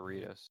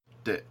 Doritos.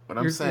 What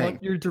I'm saying.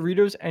 Your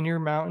Doritos and your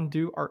Mountain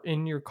Dew are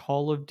in your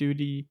Call of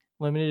Duty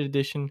limited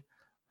edition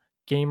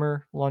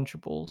gamer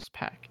Lunchables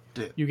pack.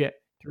 You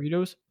get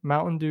Doritos,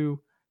 Mountain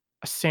Dew,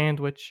 a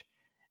sandwich,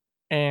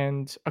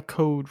 and a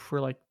code for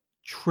like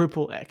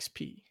triple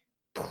XP.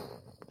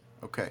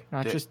 Okay.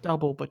 Not just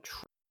double, but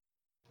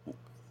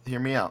hear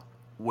me out.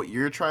 What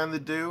you're trying to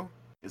do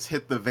is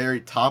hit the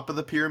very top of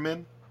the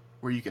pyramid,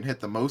 where you can hit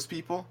the most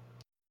people.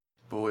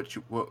 But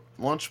what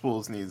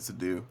Lunchables needs to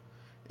do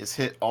is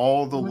hit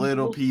all the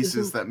little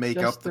pieces that make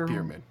up the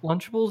pyramid.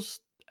 Lunchables,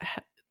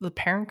 the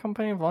parent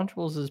company of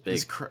Lunchables is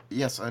big.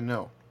 Yes, I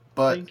know.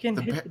 But they can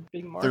hit the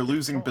big market. They're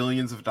losing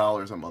billions of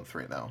dollars a month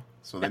right now.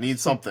 So they need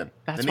something.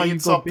 That's why you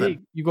go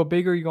big. You go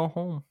big or you go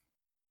home.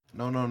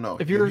 No.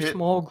 If you're a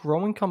small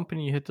growing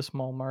company, you hit the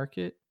small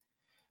market.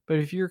 But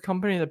if you're a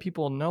company that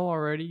people know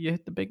already, you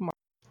hit the big market.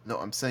 No,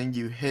 I'm saying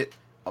you hit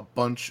a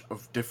bunch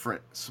of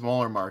different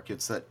smaller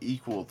markets that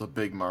equal the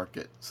big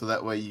market. So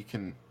that way you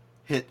can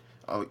hit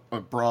a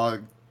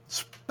broad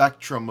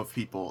spectrum of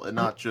people and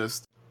not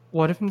just...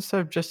 What if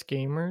instead of just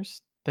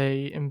gamers,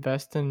 they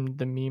invest in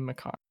the meme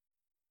economy?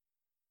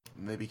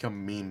 And they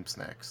become meme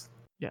snacks.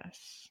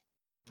 Yes.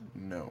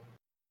 No.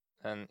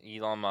 And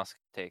Elon Musk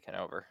taking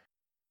over.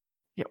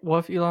 Yeah, what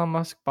if Elon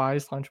Musk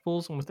buys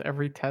Lunchables and with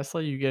every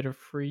Tesla you get a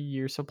free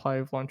year supply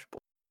of Lunchables?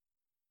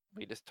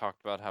 We just talked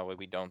about how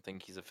we don't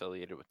think he's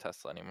affiliated with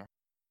Tesla anymore.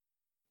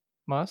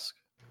 Musk?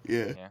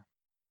 Yeah.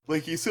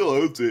 Like, he still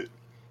owns it,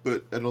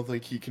 but I don't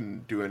think he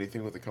can do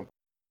anything with the company.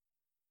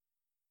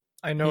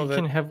 I know he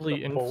can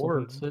heavily the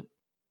board influence it.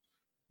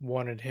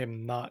 Wanted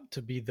him not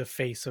to be the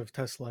face of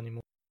Tesla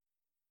anymore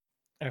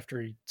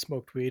after he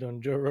smoked weed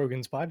on Joe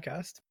Rogan's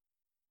podcast.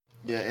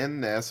 Yeah,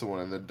 and NASA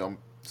wanted to dump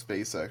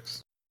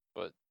SpaceX.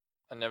 But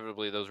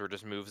inevitably, those were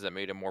just moves that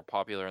made him more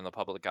popular in the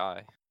public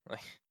eye.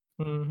 Like,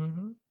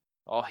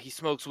 oh, he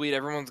smokes weed,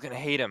 everyone's gonna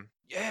hate him.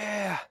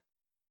 Yeah.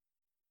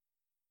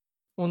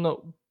 Well,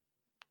 no,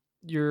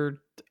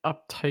 you're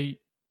uptight.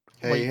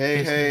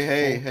 Hey,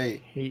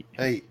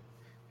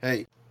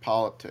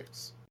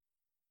 politics.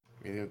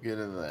 We don't get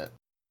into that.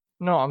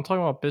 No, I'm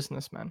talking about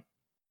businessmen.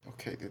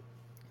 Okay, it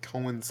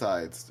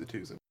coincides the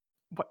two.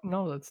 What?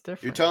 No, that's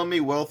different. You're telling me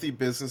wealthy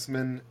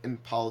businessmen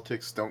and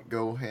politics don't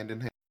go hand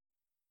in hand?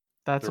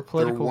 That's a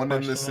political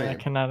question. I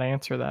cannot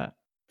answer that.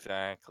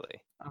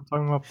 Exactly. I'm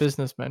talking about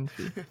businessmen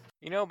fee.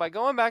 You know, by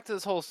going back to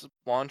this whole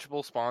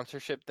launchable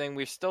sponsorship thing,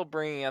 we're still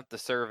bringing up the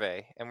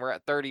survey, and we're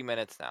at 30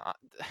 minutes now.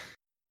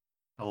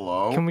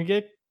 Hello? Can we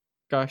get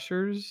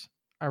Gushers?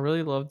 I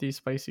really love these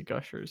spicy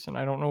Gushers, and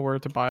I don't know where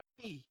to buy.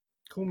 Hey,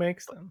 Who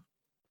makes them?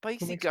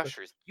 spicy makes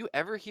Gushers. You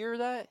ever hear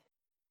that?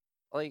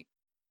 Like,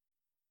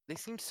 they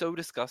seem so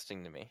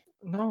disgusting to me.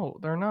 No,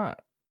 they're not.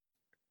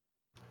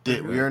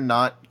 We are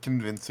not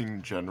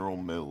convincing General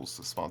Mills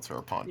to sponsor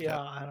our podcast. Yeah,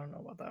 I don't know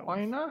about that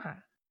Why one. not?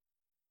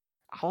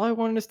 All I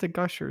want is the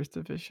Gushers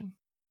division.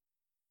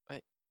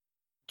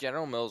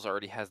 General Mills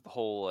already has the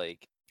whole,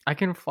 like... I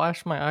can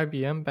flash my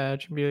IBM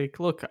badge and be like,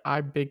 look,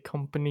 I big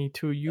company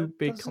too, you That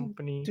big doesn't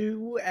company.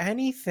 do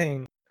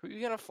anything. Who are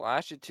you gonna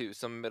flash it to?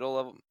 Some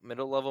middle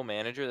level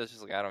manager that's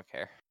just like, I don't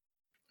care.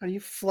 How do you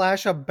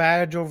flash a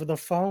badge over the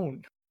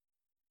phone?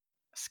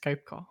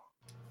 Skype call.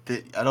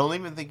 I don't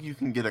even think you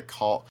can get a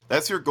call.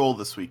 That's your goal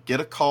this week.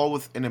 Get a call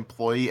with an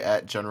employee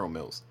at General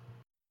Mills.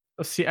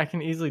 Oh, see, I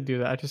can easily do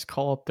that. I just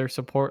call up their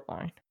support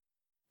line.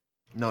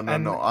 No. And-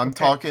 I'm okay.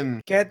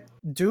 talking.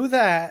 Do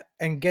that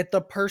and get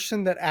the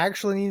person that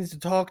actually needs to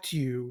talk to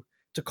you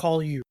to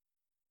call you.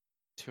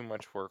 Too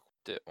much work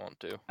it won't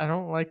do. I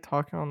don't like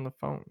talking on the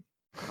phone.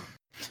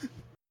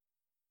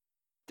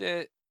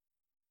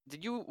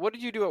 What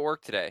did you do at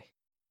work today?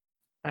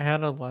 I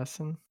had a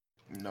lesson.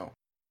 No.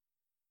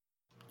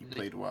 You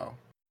played WoW.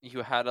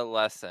 You had a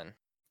lesson.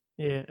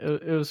 Yeah,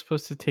 it was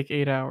supposed to take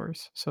 8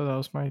 hours, so that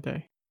was my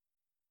day.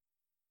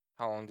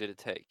 How long did it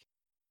take?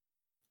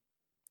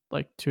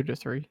 Like 2 to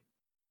 3.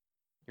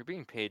 You're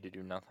being paid to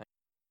do nothing.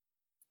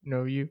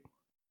 No, you.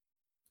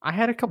 I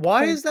had a couple.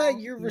 Why phone is that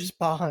calls, your dude.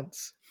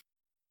 response?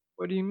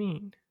 What do you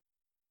mean?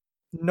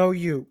 No,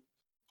 you.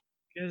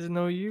 You guys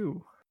know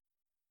you.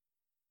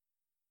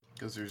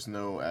 Because there's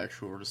no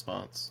actual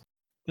response.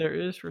 There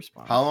is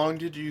response. How long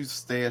did you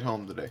stay at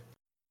home today?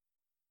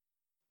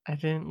 I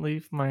didn't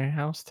leave my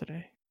house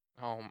today.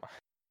 Oh my.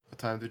 What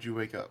time did you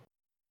wake up?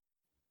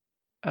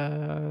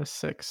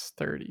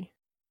 6:30.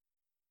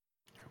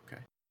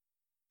 Okay.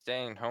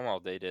 Staying home all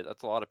day,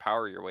 that's a lot of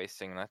power you're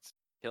wasting. That's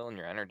killing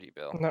your energy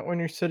bill. Not when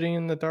you're sitting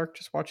in the dark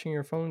just watching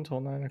your phone till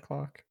 9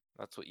 o'clock.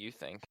 That's what you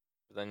think.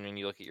 But then when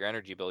you look at your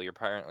energy bill, you're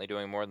apparently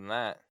doing more than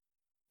that.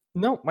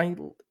 No, my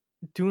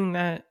doing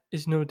that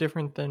is no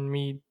different than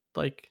me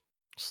like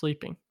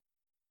sleeping.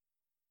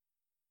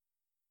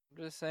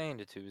 I'm just saying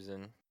to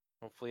Tucson,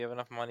 hopefully you have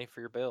enough money for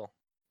your bill.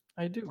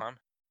 I do. Come on.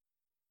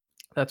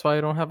 That's why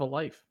I don't have a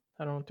life.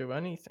 I don't do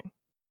anything.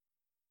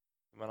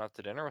 You went out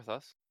to dinner with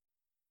us.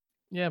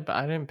 Yeah, but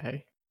I didn't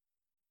pay.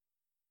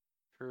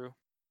 True.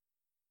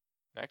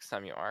 Next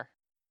time you are.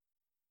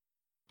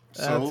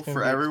 So, That's gonna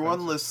for be everyone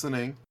expensive.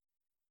 listening,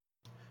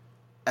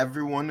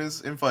 everyone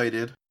is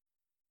invited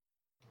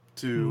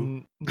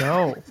to.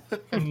 No.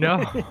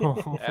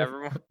 No.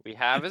 Everyone, we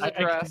have his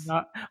address.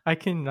 I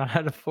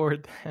cannot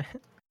afford that.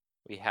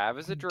 We have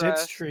his Dit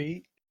address.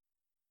 Street.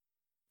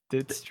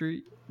 Dit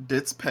Street?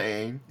 Dit's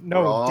paying.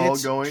 No, We're all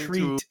Dit going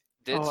Street. to.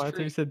 Dit I thought you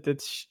Street. said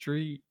Dit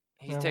Street.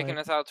 He's I'm taking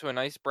like, us out to a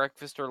nice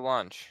breakfast or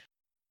lunch.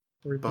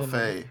 for dinner.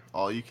 Buffet.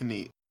 All you can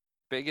eat.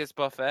 Biggest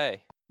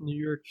buffet.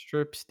 New York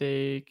strip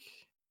steak.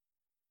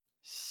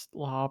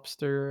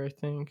 Lobster, I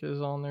think,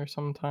 is on there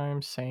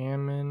sometimes.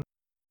 Salmon.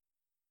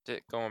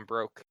 Dit going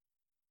broke.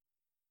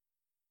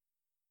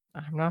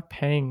 I'm not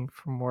paying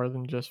for more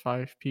than just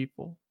 5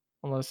 people.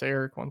 Unless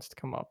Eric wants to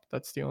come up.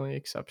 That's the only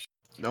exception.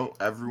 No,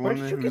 everyone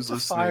did you get who's the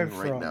listening 5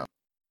 right from? now.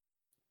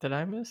 Did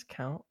I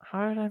miscount?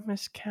 How did I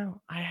miscount?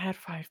 I had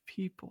 5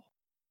 people.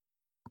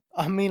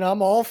 I mean,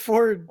 I'm all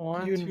for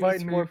One, you two,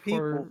 inviting more three,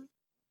 four. people.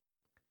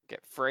 Get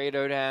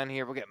Fredo down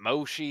here. We'll get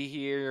Moshi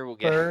here. We'll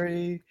get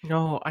Furry.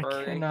 No, I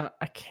Furry. cannot.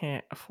 I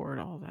can't afford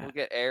all that. we'll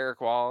get Eric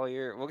Wall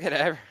here. We'll get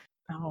every.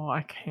 No,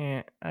 I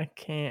can't. I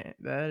can't.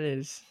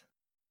 That's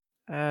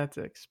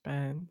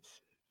expensive.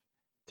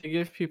 To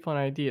give people an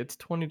idea, it's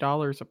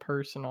 $20 a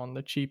person on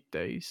the cheap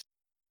days,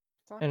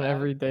 It's not and bad.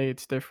 every day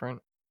it's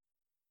different.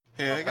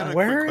 Hey, I got a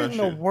Where quick in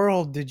question. the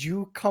world did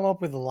you come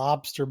up with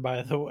lobster,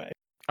 by the way?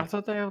 I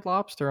thought they had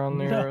lobster on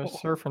their No.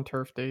 surf and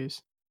turf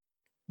days.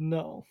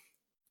 No.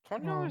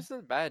 $20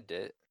 isn't bad,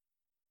 Dit.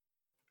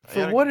 I For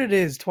gotta- what it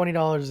is,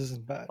 $20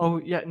 isn't bad. Oh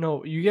yeah,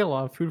 no, you get a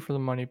lot of food for the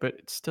money, but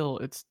it's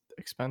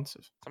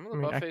expensive. Some of the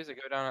I mean, buffets that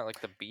go down at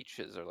like the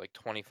beaches are like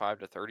 $25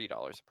 to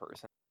 $30 a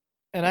person.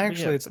 And yeah,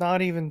 actually, it's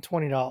not even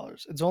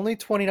 $20. It's only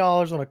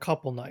 $20 on a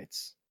couple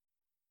nights.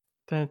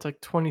 Then it's like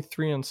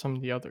 23 on some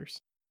of the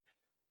others.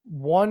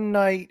 One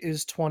night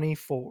is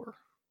 24.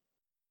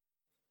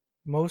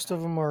 Most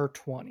of them are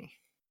 20.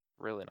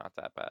 Really not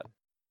that bad.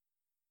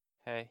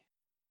 Hey,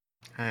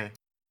 Hey.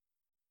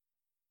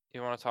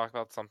 you want to talk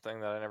about something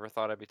that I never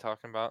thought I'd be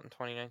talking about in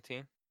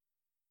 2019?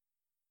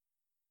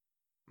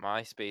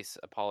 MySpace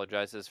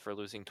apologizes for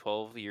losing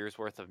 12 years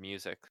worth of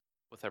music,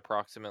 with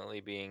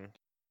approximately being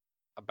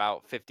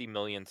about 50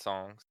 million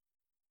songs.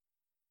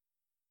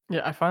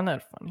 Yeah, I find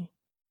that funny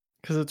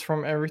because it's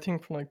from everything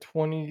from like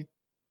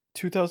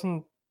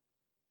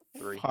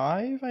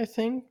 2005, I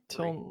think,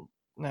 till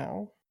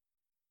now.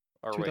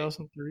 Or wait,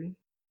 2003.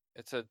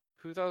 it's a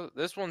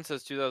This one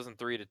says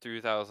 2003 to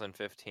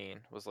 2015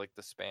 was like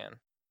the span.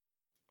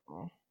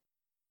 Oh.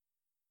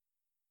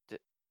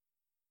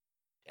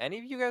 Any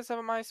of you guys have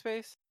a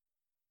MySpace?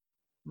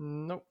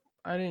 Nope.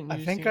 I didn't I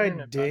use think the I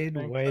internet back did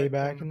then 'cause way I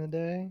back couldn't- in the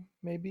day,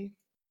 maybe.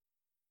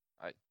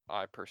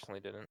 I personally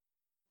didn't.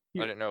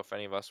 You- I didn't know if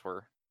any of us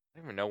were. I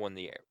don't even know when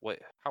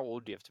how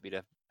old do you have to be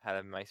to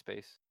have a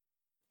MySpace?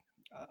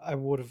 I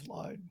would have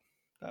lied.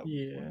 That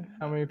Yeah. wouldn't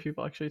How many matter.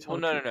 people actually Well,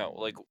 told you? no.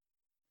 Like,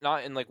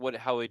 not in like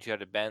how age you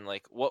had to been.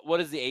 Like, what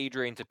is the age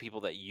range of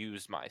people that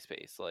use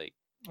MySpace? Like,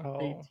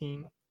 Oh,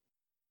 18.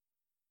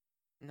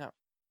 no.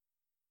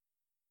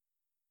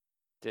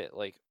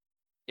 Like,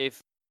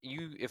 if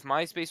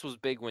MySpace was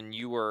big when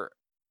you were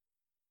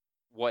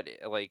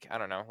like, I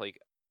don't know, like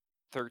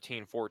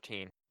 13,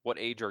 14, what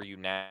age are you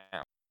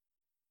now?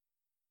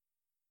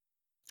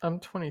 I'm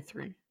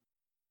 23.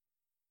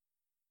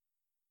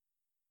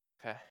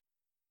 Okay.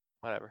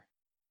 Whatever.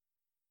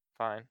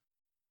 Fine.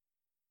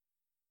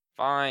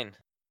 Fine.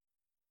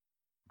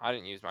 I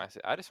didn't use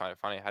MySpace. I just find it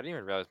funny. I didn't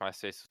even realize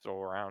MySpace was still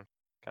around.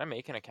 Can I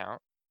make an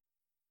account?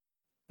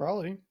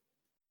 probably.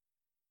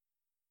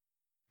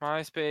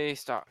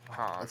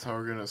 MySpace.com. That's how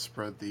we're gonna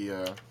spread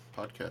the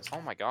podcast.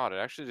 Oh my god, it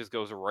actually just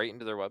goes right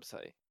into their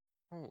website.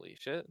 Holy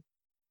shit.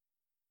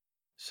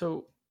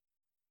 So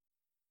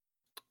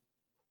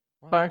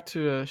What? back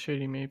to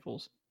Shady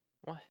Maples.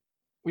 What?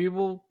 We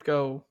will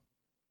go.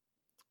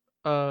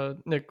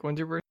 Nick, when's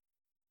your birthday?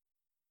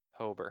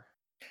 Hober.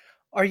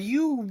 Are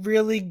you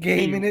really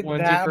gaming it when's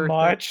your that birthday?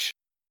 much?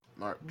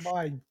 March.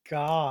 My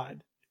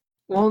God.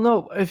 Well,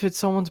 no. If it's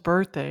someone's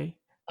birthday,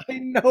 I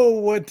know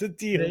what the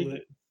deal They-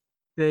 is.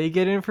 they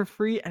get in for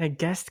free, and a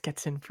guest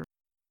gets in for.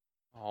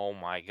 Oh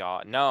my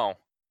god. No.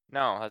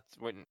 No, that's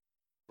wouldn't.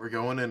 We're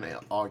going in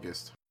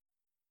August.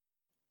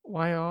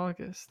 Why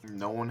August?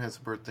 No one has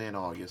a birthday in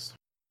August.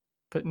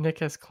 But Nick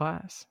has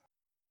class.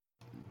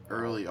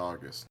 Early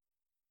August.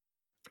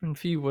 And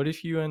Fee, what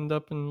if you end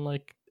up in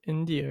like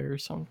India or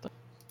something?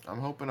 I'm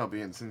hoping I'll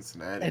be in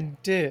Cincinnati. And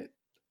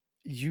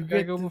you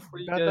gotta get go before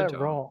you got get a that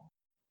job. wrong.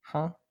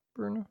 Huh,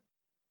 Bruno?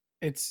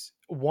 It's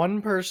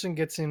one person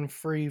gets in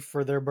free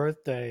for their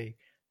birthday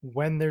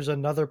when there's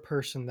another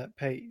person that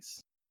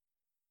pays.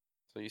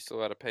 So you still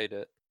gotta pay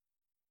it.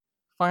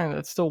 Fine,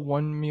 that's still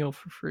one meal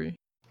for free.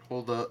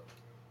 Hold up.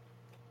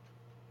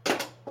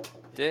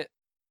 Dit,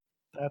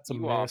 That's a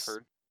you miss.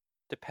 offered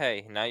to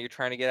pay. Now you're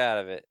trying to get out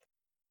of it.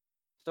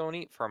 Just don't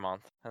eat for a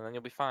month, and then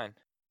you'll be fine.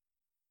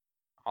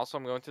 Also,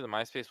 I'm going through the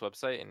MySpace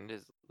website, and it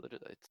is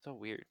literally, it's so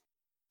weird.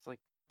 It's like,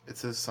 It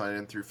says sign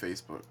in through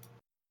Facebook.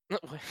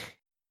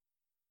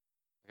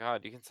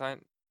 God, you can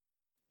sign.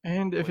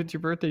 And if it's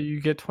your birthday,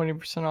 you get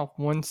 20% off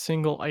one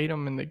single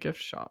item in the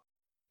gift shop.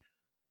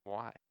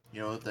 Why?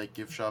 You know what that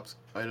gift shop's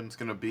item's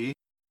gonna be?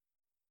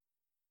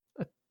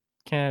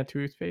 Can of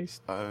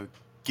toothpaste. A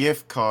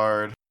gift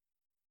card.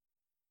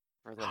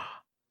 For them.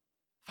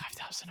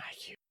 5,000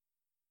 IQ.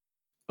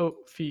 Oh,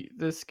 Fee,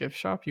 this gift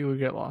shop you would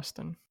get lost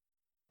in.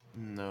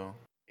 No.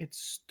 It's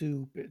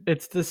stupid.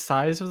 It's the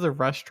size of the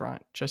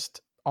restaurant, just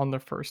on the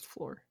first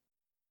floor.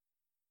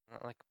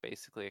 Not like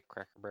basically a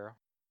Cracker Barrel.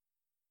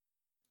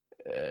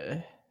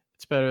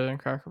 It's better than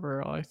Cracker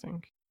Barrel, I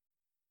think.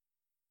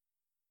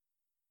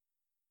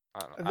 I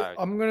don't know.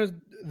 I'm gonna.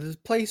 This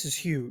place is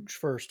huge.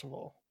 First of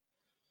all,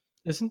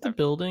 Isn't the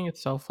building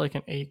itself like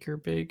an acre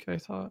big, I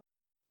thought?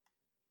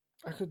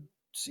 I could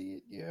see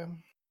it. Yeah.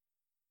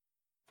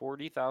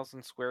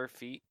 40,000 square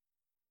feet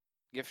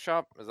gift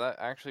shop. Is that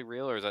actually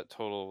real, or is that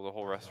total the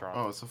whole restaurant?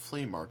 Oh, it's a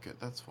flea market.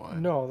 That's why.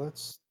 No,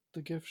 that's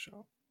the gift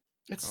shop.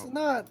 It's Oh.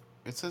 not.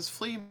 It says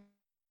flea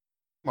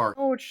market.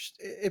 Oh,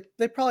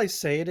 they probably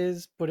say it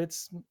is, but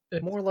it's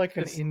more like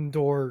an it's-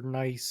 indoor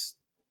nice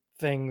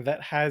thing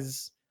that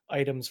has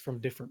items from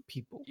different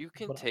people. You is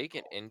can what I take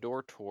an call it.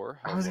 indoor tour.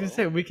 I was gonna Hello?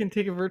 say we can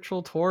take a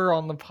virtual tour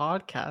on the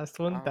podcast.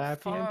 Wouldn't Oh, that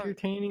be fuck.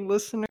 entertaining,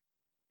 listener?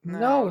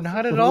 No, this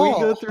not is- at We all.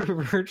 go through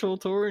a virtual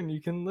tour and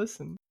you can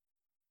listen.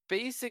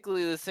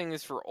 Basically, this thing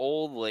is for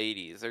old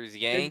ladies. There's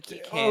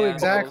Yankee Oh, candles.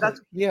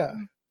 exactly. Yeah.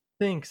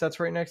 Thanks. That's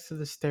right next to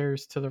the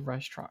stairs to the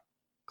restaurant.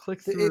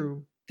 Click It-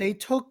 through. They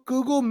took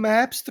Google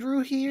Maps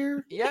through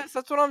here. Yes,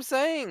 that's what I'm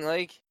saying.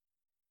 Like,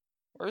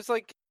 where's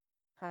like,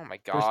 oh my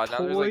There's god, now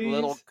there's like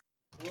little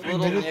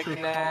miniature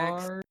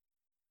knickknacks. cars.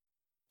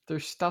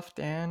 There's stuffed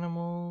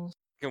animals.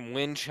 Fucking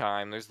wind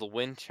chime. There's the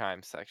wind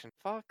chime section.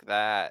 Fuck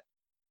that.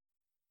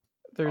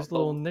 There's the-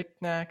 little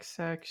knick-knack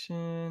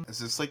section. Is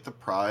this like the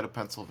pride of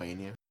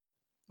Pennsylvania?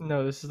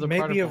 No, this is the Maybe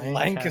part of of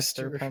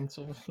Lancaster, Lancaster.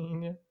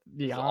 Pennsylvania.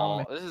 The This is,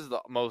 Amish. this is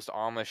the most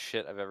Amish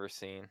shit I've ever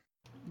seen.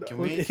 Can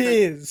Well, we it take-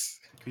 is.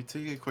 Can we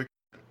take a quick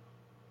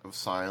of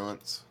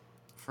silence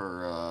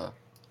for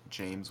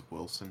James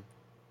Wilson?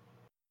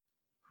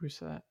 Who's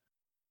that?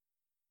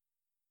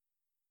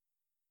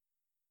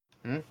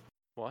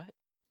 What?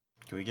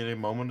 Can we get a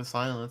moment of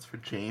silence for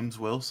James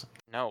Wilson?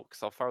 No,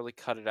 because I'll probably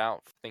cut it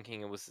out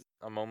thinking it was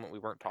a moment we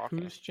weren't talking.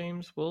 Who's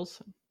James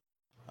Wilson?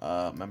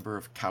 Member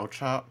of Cow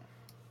Chop,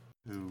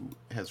 who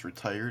has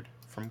retired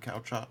from Cow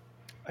Chop.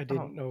 I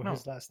didn't know no.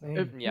 his last name.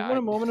 If Yeah, you want a I-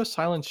 moment of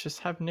silence, just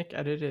have Nick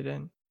edit it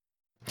in.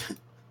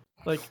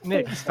 Like,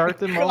 Nick, start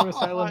the moment of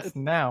silence God.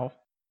 now.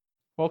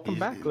 Welcome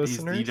back,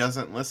 listeners. He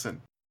doesn't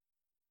listen.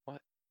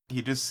 What?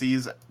 He just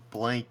sees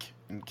blank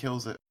and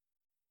kills it.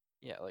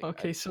 Yeah, like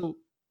Okay, so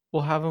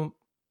we'll have him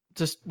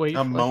just wait. A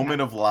for, like,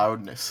 moment of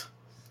loudness.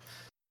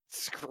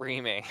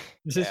 screaming.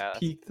 Just Yeah,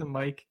 peek the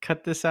mic.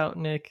 Cut this out,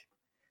 Nick.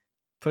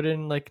 Put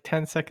in like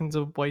 10 seconds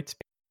of white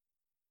space.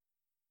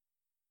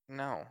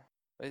 no.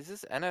 Is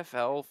this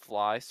NFL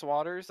fly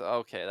swatters?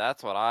 Okay,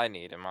 that's what I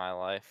need in my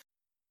life.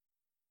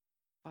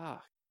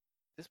 Fuck.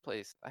 This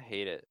place, I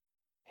hate it.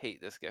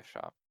 Hate this gift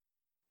shop.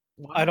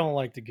 I don't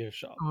like the gift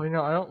shop. Oh,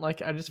 no, I don't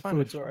like it. I just The find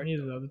it food's alright, funny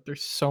though that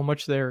there's so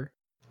much there.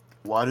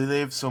 Why do they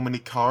have so many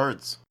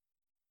cards?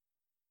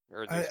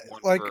 Or there's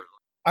one like, for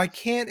I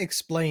can't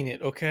explain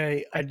it,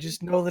 okay? I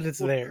just know that it's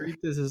People there.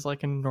 treat this is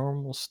like a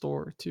normal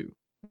store too.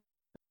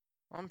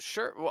 I'm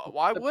sure.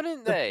 Why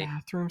wouldn't The they?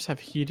 bathrooms have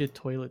heated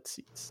toilet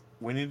seats.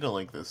 We need to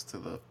link this to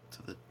the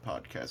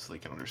podcast so they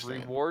can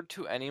understand. Reward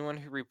to anyone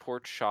who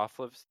reports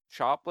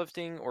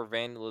shoplifting or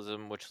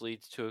vandalism, which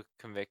leads to a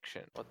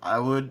conviction. What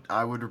the-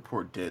 I would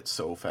report Dit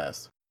so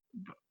fast.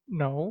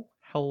 No,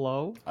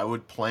 hello. I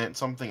would plant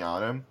something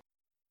on him.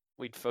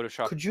 We'd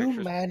Photoshop. Could you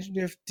pictures. imagine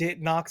if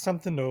Dit knocked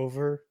something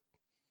over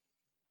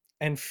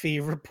and Fee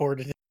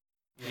reported it?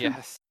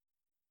 Yes.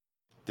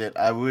 Dit,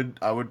 I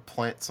would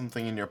plant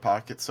something in your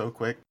pocket so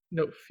quick.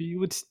 No, if he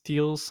would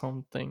steal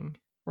something,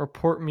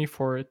 report me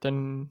for it,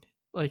 then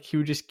like he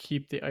would just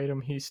keep the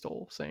item he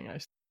stole, saying I.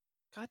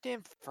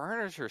 Goddamn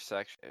furniture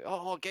section.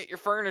 Oh, get your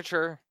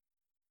furniture.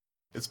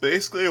 It's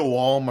basically a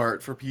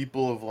Walmart for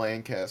people of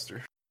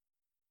Lancaster.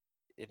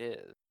 It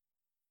is.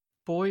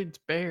 Boyd's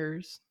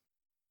Bears.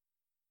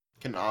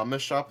 Can Amish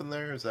shop in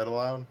there? Is that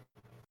allowed?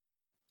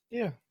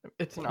 Yeah.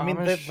 It's an I mean,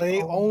 Amish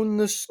they own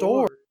the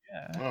store.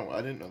 Yeah. Oh,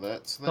 I didn't know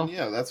that. So then, No.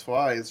 yeah, that's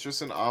why. It's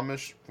just an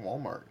Amish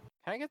Walmart.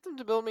 Can I get them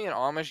to build me an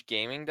Amish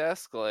gaming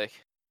desk? Like,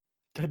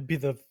 That'd be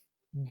the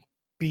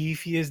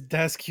beefiest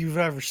desk you've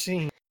ever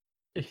seen.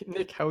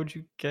 Nick, how would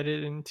you get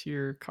it into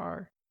your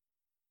car?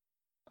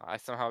 I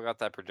somehow got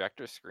that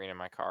projector screen in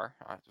my car.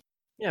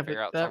 Yeah, Figure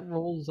but out that something.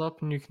 rolls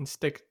up and you can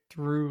stick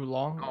through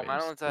long Oh, ways.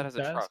 Madeline's dad The has a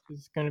desk truck.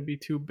 is going to be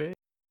too big.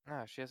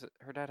 No,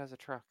 her dad has a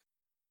truck.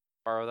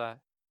 Borrow that.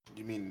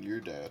 You mean your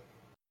dad?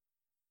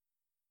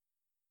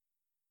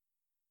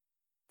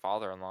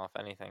 Father-in-law, if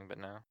anything, but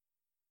no.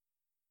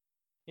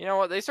 You know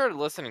what? They started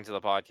listening to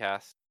the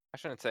podcast. I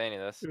shouldn't say any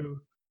of this. Ooh.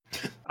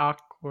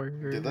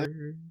 Awkward. Did they?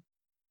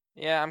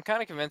 Yeah, I'm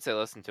kind of convinced they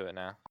listen to it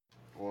now.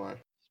 Why?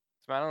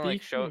 Madeline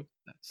like Speaking showed of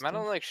that stuff,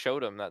 Madeline like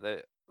showed them that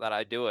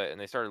I do it, and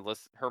they started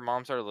her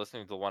mom started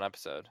listening to the one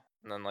episode,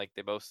 and then like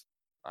they both,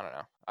 I don't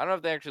know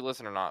if they actually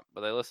listen or not,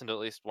 but they listened to at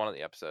least one of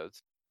the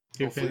episodes.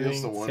 do Hopefully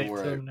it's the anything one safe to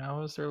where them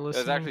now as they're was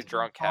listening. actually to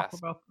Drunk talk Cast.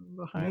 about them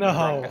behind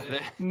No.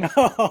 the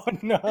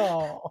scenes.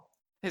 No.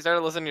 They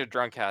started listening to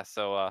Drunk Cast,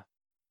 so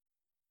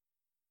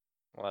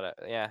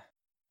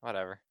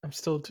whatever. I'm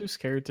still too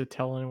scared to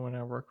tell anyone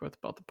I work with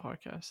about the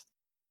podcast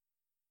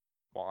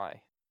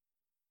Why?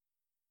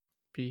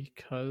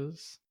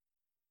 because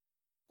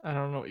I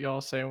don't know what y'all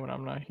say when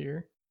I'm not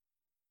here.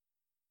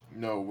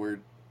 No,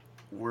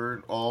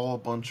 we're all a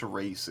bunch of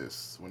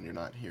racists when you're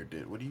not here,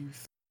 Dit. What do you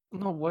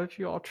No, what if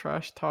you all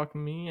trash talk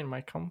me and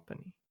my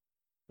company?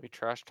 We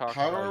trash talk.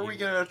 How about are we you.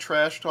 gonna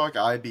trash talk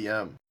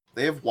IBM?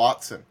 They have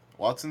Watson.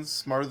 Watson's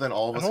smarter than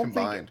all of I us don't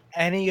combined. think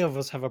any of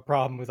us have a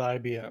problem with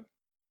IBM.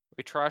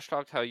 We trash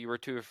talked how you were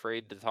too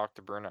afraid to talk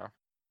to Bruno.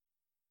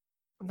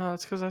 No,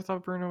 it's because I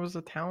thought Bruno was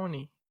a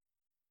townie.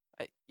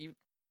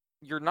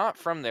 You're not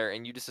from there,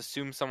 and you just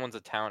assume someone's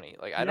a townie.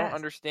 Like I don't Yes.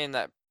 understand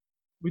that.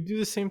 We do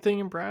the same thing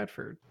in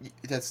Bradford.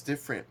 That's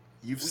different.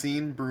 You've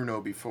seen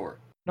Bruno before.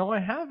 No, I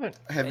haven't.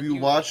 Have And you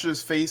you- watched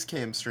his face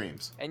cam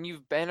streams? And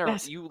you've been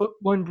Yes, you. but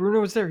when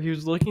Bruno was there, he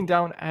was looking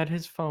down at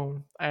his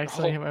phone. I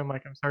accidentally Oh. hit my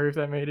mic. I'm sorry if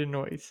that made a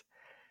noise.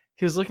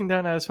 He was looking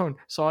down at his phone,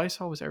 so all I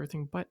saw was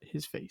everything but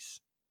his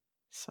face.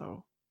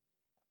 So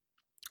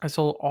I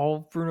saw all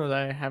of Bruno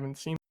that I haven't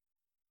seen.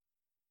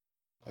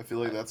 I feel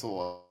like that's a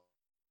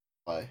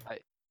lie.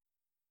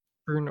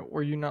 Bruno,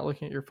 were you not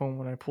looking at your phone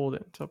when I pulled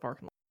into the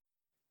parking lot?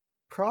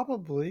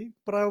 Probably,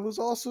 but I was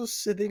also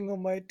sitting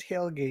on my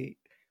tailgate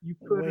You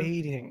could have.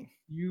 waiting.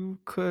 You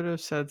could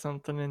have said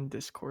something in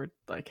Discord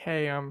like,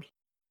 "Hey,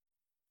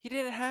 He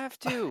didn't have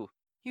to.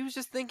 He was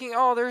just thinking,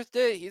 oh, there's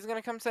Dit. He's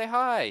gonna come say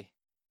hi.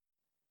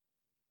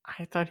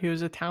 I thought he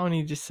was a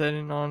townie just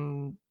sitting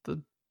on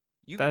the."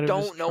 You Bed of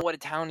his don't know what a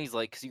townie's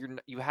like because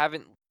you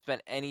haven't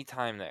spent any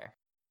time there.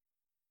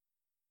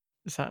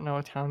 Is that not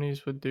what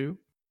townies would do?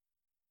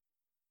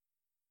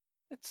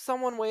 It's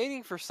someone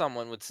waiting for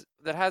someone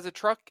that has a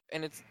truck,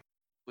 and it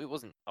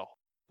wasn't a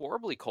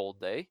horribly cold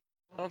day.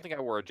 I don't think I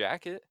wore a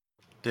jacket.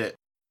 Dit.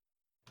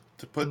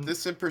 To put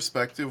this in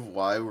perspective,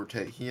 why we're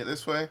taking it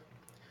this way,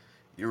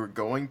 you're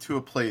going to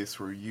a place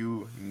where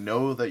you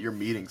know that you're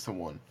meeting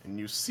someone, and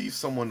you see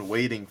someone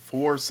waiting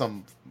for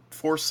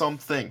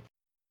something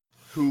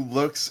who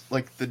looks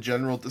like the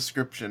general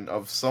description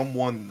of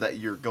someone that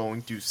you're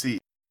going to see.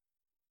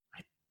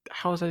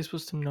 How was I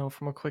supposed to know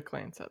from a quick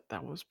glance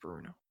that was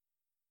Bruno?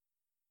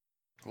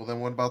 Well, then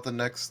what about the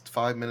next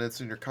 5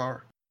 minutes in your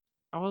car?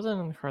 I wasn't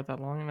in the car that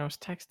long, and I was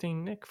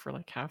texting Nick for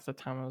like half the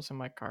time I was in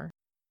my car.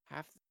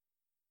 Half.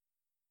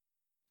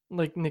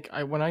 Like Nick,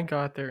 when I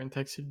got there and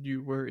texted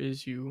you, "Where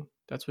is you?"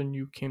 That's when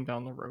you came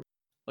down the road.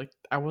 Like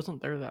I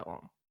wasn't there that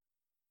long.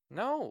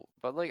 No,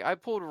 but like I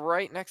pulled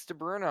right next to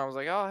Bruno. I was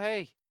like, oh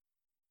hey.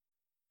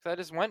 So I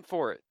just went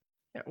for it.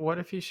 Yeah, what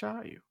if he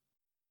shot you?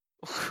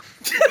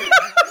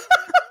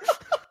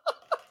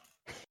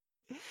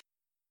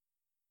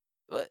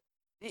 But,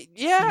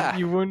 yeah.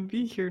 You wouldn't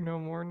be here no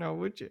more, now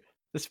would you?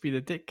 This would be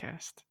the Dick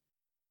Cast.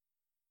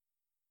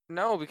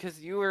 No, because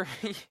you were.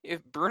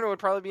 If Bruno would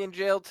probably be in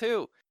jail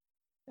too,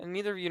 and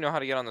neither of you know how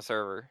to get on the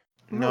server.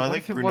 No, I what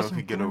think if it Bruno wasn't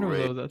could get Bruno,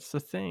 away. though? That's the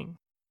thing.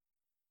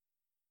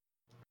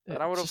 And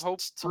I would have Just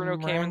hoped some Bruno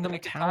came in the random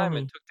nick of time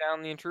and townie. took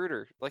down the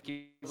intruder, like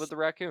he did with the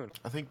raccoon.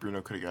 I think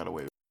Bruno could have got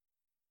away.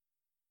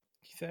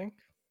 You think?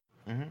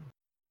 Mm-hmm.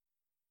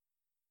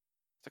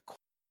 It's a quilt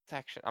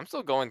section. I'm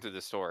still going through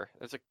the store.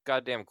 There's a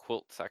goddamn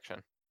quilt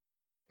section.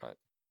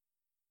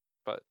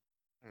 But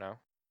no,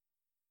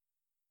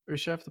 We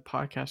should have the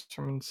podcast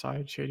from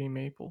inside Shady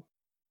Maple.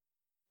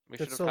 we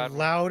should That's have the had.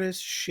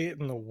 loudest shit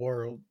in the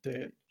world,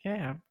 dude.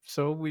 Yeah,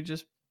 so we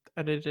just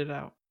edited it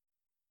out.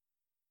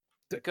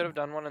 We could have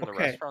done one in the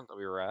Okay. restaurant that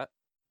we were at.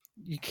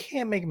 You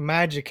can't make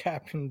magic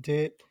happen,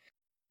 dude.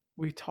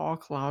 We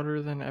talk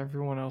louder than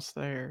everyone else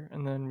there,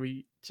 and then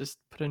we just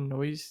put a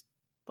noise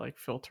like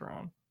filter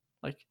on,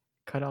 like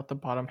cut out the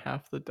bottom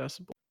half of the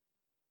decibel.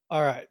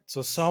 All right,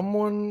 so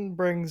someone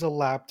brings a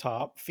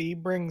laptop. Fee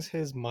brings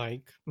his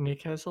mic.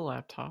 Nick has a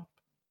laptop.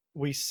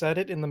 We set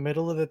it in the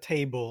middle of the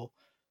table,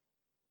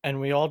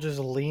 and we all just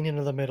lean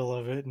into the middle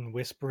of it and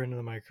whisper into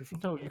the microphone.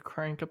 No, you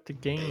crank up the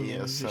gain and you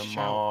just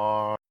shout.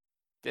 ASMR.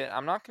 Yeah,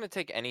 I'm not gonna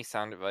take any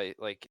sound advice,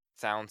 like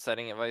sound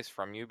setting advice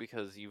from you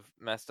because you've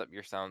messed up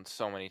your sound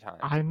so many times.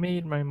 I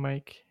made my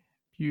mic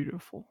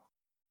beautiful.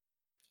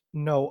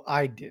 No,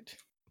 I did.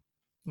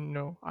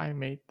 No, I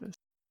made this.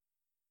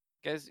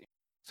 Guys,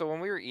 so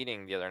when we were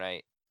eating the other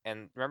night,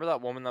 and remember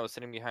that woman that was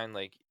sitting behind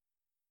like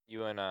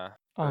you and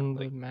On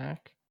like the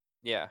Mac.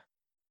 yeah,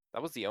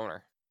 that was the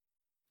owner.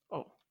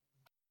 Oh,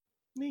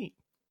 Neat.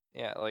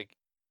 Yeah, like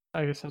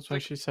I guess that's why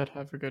like- she said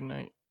have a good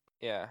night.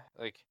 yeah,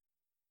 like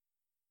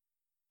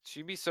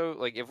she'd be so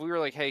like if we were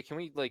like, hey, can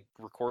we like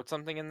record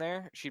something in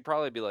there? She'd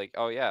probably be like,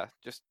 oh yeah,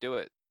 just do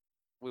it.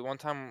 One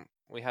time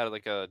we had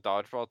like a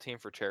dodgeball team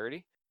for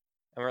charity,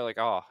 and we are like,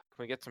 oh,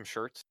 can we get some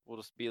shirts? We'll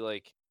just be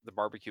like the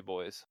Barbecue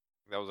Boys.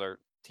 That was our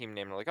team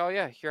name. We're like, oh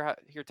yeah, here,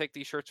 take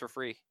these shirts for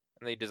free,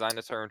 and they designed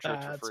us our own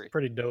shirts for That's free.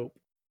 pretty dope.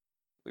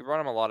 We brought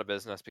them a lot of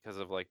business because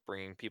of like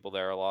bringing people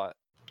there a lot.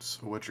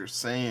 So what you're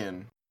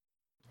saying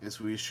is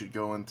we should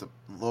go into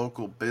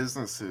local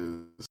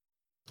businesses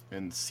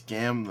and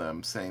scam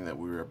them, saying that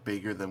we are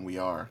bigger than we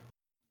are.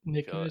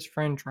 Nick and Good. his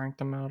friend drank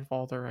them out of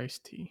all their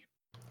iced tea.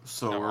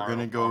 So No, we're gonna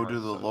Arnold go Palmer to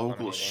the says local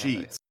lemonade and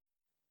Sheets.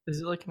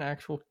 Is it like an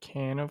actual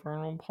can of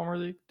Arnold Palmer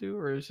they do,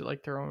 or is it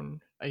like their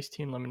own iced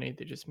tea and lemonade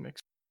they just mix?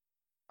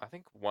 I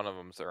think one of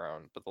them's their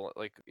own, but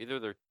like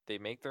either they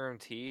make their own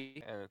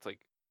tea and it's like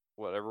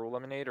whatever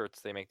lemonade, or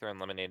it's they make their own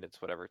lemonade.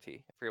 It's whatever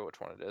tea. I forget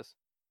which one it is.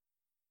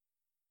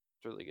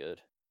 It's really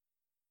good.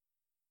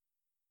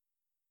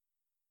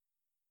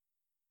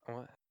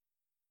 What?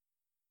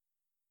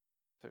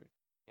 So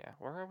yeah,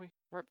 where are we?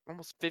 We're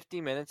almost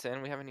 50 minutes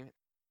in. We haven't even.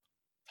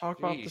 Talk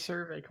about the Jeez.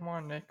 survey. Come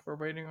on, Nick. We're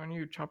waiting on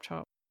you. Chop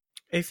chop.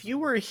 If you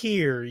were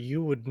here,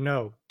 you would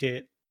know,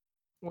 dit.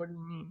 What do you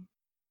mean?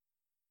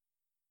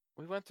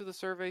 We went through the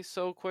survey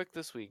so quick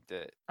this week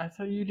that. I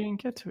thought you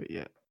didn't get to it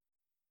yet.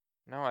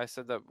 No, I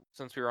said that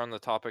since we were on the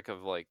topic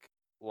of like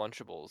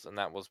Lunchables, and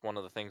that was one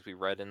of the things we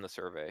read in the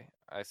survey.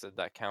 I said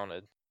that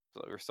counted,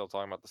 so we were still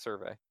talking about the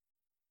survey.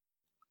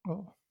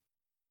 Oh.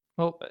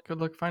 Well, But- good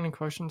luck finding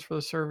questions for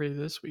the survey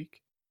this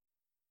week.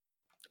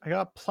 I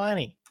got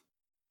plenty.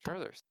 Sure,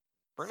 there's.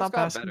 Bruno's Stop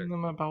got asking better.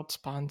 them about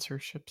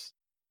sponsorships.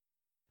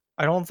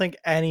 I don't think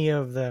any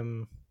of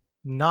them,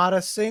 not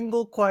a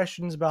single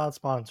question's about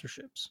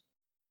sponsorships.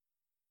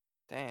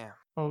 Damn.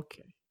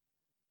 Okay.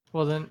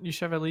 Well, then you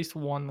should have at least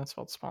one that's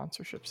about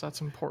sponsorships.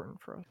 That's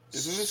important for us.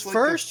 Isn't this like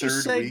First the you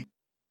third say- week?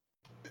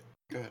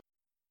 Go ahead.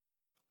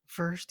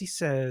 First he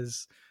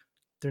says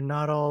they're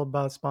not all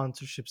about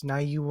sponsorships. Now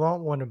you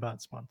want one about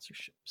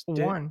sponsorships.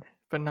 Dit. One,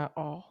 but not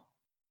all.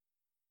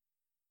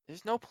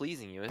 There's no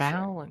pleasing you, is there?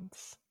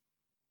 Balance.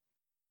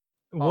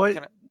 What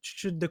can I-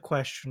 should the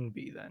question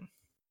be then?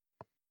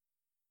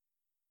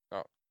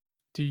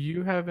 Do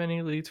you have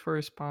any leads for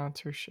a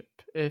sponsorship?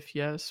 If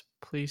yes,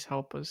 please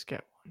help us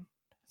get one.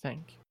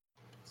 Thank you.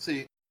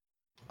 See,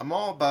 I'm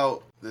all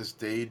about this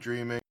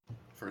daydreaming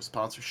for a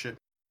sponsorship,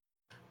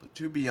 but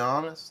to be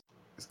honest,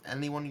 is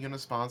anyone gonna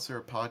sponsor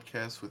a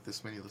podcast with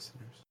this many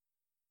listeners?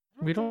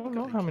 We don't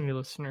know think how you- many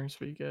listeners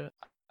we get.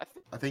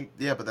 I think,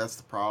 yeah, but that's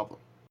the problem.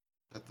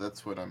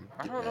 That's what I'm. I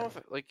getting don't know at.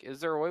 if like, is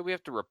there a way we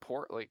have to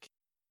report like?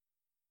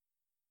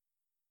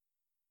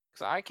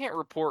 Because I can't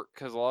report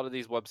because a lot of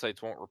these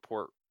websites won't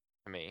report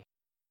to me.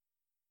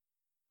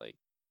 Like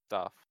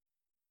stuff.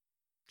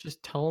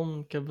 Just tell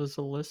them, give us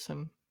a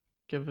listen.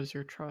 Give us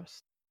your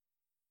trust.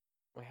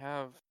 We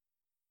have.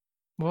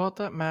 Well,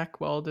 that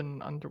Mac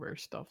Weldon underwear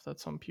stuff that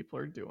some people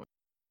are doing.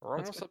 We're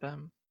Let's almost get up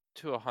them.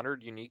 to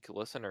 100 unique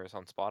listeners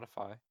on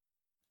Spotify.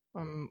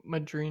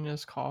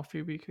 Madrina's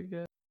coffee we could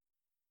get.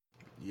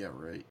 Yeah,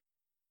 right.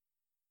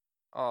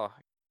 Oh,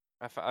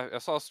 I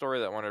saw a story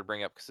that I wanted to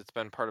bring up because it's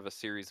been part of a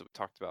series that we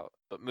talked about.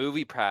 But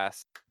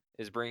MoviePass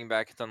is bringing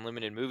back its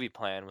unlimited movie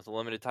plan with a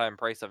limited time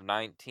price of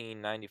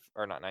 $19.90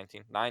 or not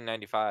 19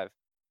 $9.95.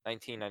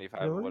 $19.95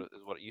 Really?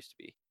 is what it used to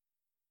be.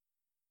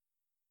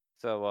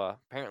 So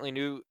apparently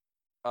new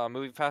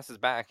MoviePass is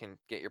back and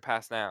get your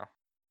pass now.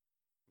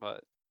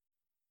 But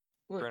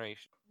Look, Bruno,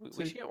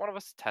 we should get one of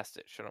us to test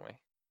it, shouldn't we?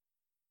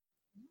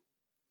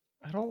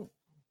 I don't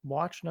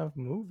watch enough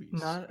movies.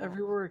 not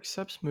everywhere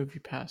accepts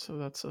MoviePass, so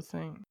that's the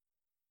thing.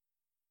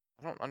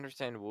 I don't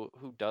understand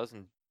who does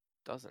and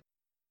doesn't.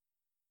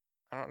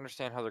 I don't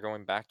understand how they're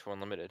going back to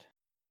unlimited.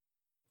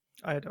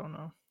 I don't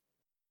know.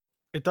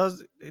 It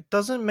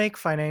doesn't make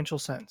financial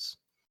sense.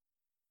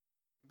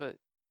 But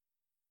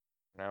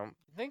do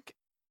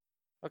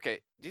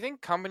you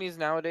think companies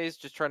nowadays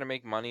just try to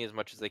make money as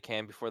much as they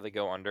can before they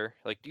go under?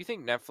 Like, do you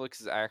think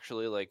Netflix is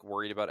actually like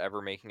worried about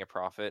ever making a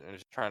profit and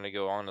just trying to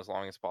go on as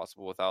long as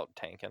possible without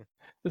tanking?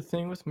 The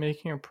thing with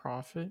making a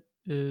profit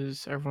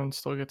is everyone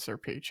still gets their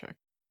paycheck.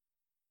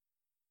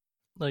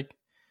 Like,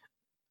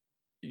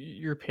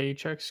 your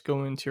paychecks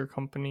go into your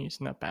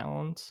company's net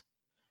balance.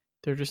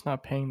 They're just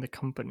not paying the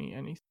company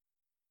anything.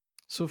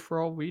 So for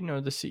all we know,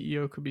 the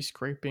CEO could be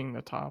scraping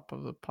the top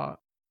of the pot.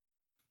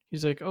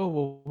 He's like, "Oh,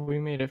 well, we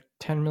made a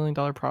 $10 million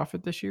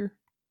profit this year.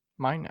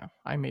 Mine now.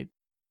 I made."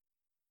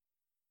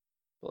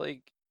 But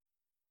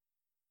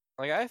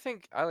I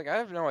think I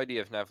have no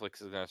idea if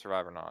Netflix is gonna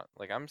survive or not.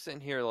 Like, I'm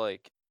sitting here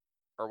like,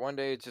 or one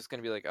day it's just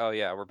gonna be like, oh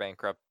yeah, we're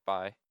bankrupt.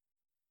 Bye.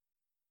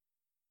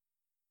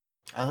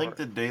 I think Or-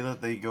 the day that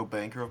they go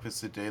bankrupt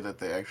is the day that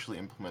they actually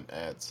implement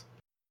ads.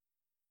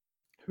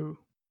 Who?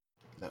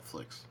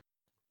 Netflix.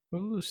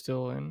 Hulu's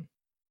still in.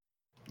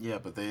 Yeah,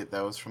 but that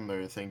was from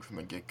their thing from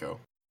the get-go.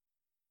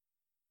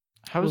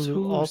 How's Hulu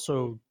Hulu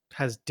also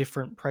has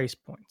different price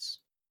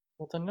points.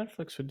 Well, then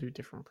Netflix would do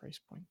different price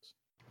points.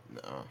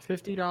 No.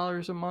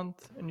 $50 a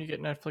month, and you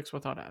get Netflix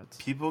without ads.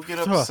 People get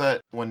Huh.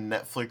 upset when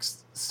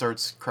Netflix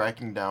starts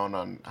cracking down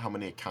on how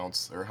many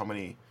accounts or how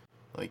many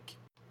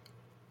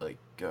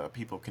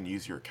people can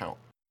use your account.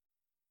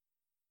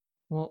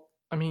 Well,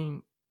 I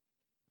mean,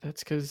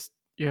 that's because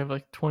you have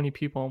like 20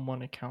 people on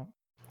one account.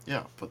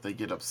 Yeah, but they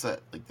get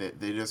upset. Like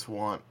they just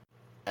want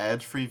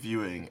ad-free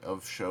viewing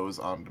of shows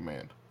on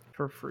demand.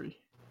 For free.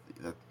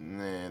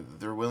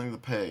 They're willing to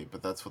pay,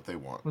 but that's what they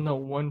want. Well, no,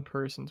 one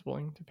person's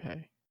willing to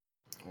pay.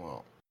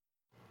 Well,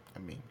 I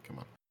mean, come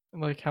on.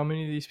 Like, how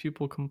many of these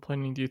people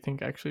complaining do you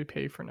think actually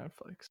pay for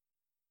Netflix?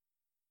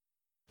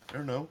 I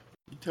don't know.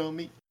 You tell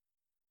me.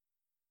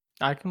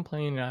 I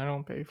complain and I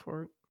don't pay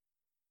for it.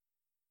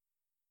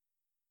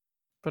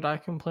 But I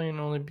complain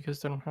only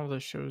because they don't have the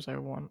shows I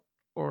want.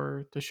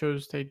 Or the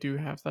shows they do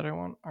have that I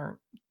want aren't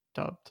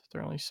dubbed.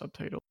 They're only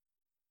subtitled.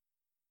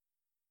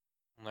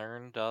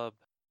 Learn dub,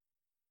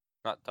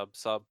 not dub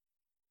sub.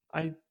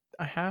 I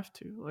have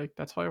to. Like,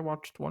 that's why I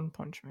watched One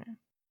Punch Man.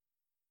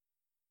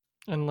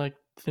 And like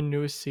the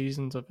newest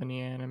seasons of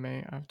any anime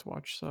I have to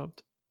watch subbed.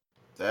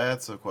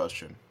 That's a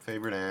question.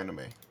 Favorite anime?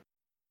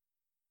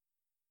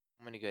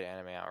 How many good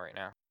anime out right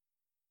now?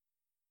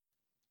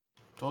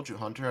 Told you,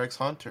 Hunter x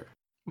Hunter.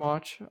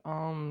 Watch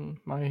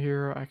My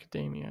Hero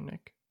Academia,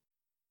 Nick.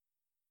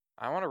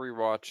 I want to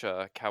rewatch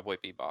Cowboy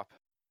Bebop.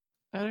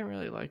 I didn't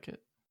really like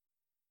it.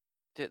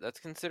 Dude, that's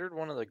considered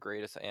one of the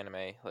greatest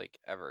anime like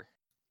ever.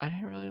 I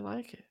didn't really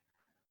like it.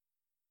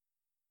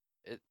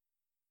 It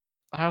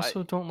I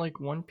also don't like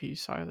One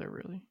Piece either,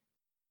 really.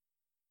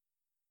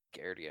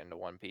 scared to get into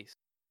One Piece.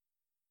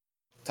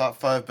 Top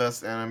 5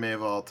 best anime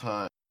of all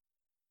time.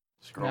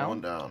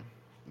 Scrolling Now? down.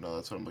 No,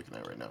 that's what I'm looking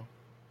at right now.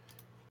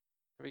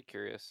 I'd be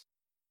curious.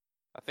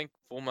 I think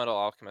Full Metal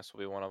Alchemist will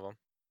be one of them.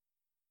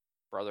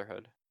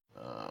 Brotherhood.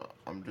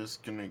 I'm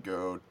just gonna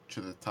go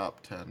to the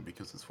top 10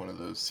 because it's one of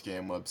those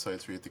scam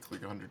websites where you have to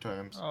click 100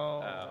 times. Oh,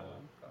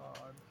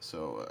 God.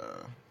 So,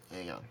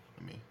 hang on.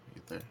 Let me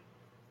get there.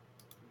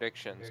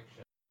 Predictions.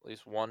 At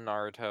least one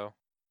Naruto.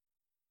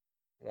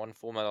 One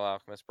Full Metal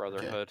Alchemist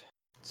Brotherhood.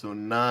 So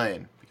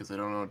 9, because I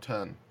don't know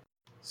 10.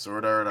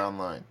 Sword Art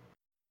Online.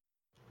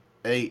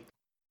 8.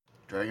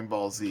 Dragon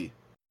Ball Z.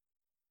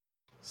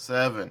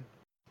 7.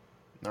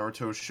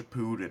 Naruto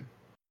Shippuden.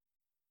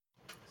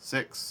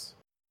 6.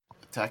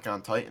 Attack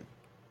on Titan.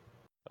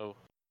 Oh,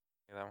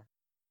 yeah, that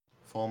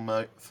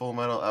one. Full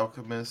Metal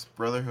Alchemist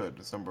Brotherhood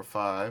is number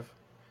 5.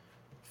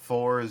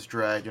 4 is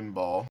Dragon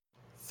Ball.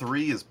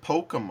 3 is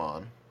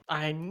Pokemon.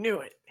 I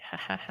knew it.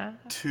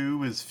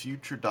 2 is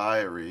Future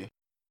Diary.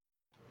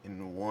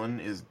 And 1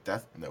 is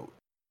Death Note.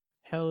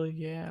 Hell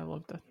yeah, I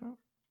love Death Note.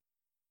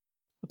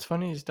 What's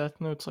funny is Death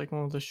Note's like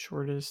one of the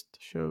shortest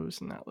shows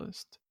in that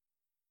list.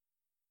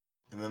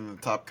 And then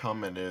the top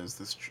comment is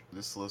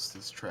this list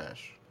is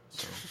trash.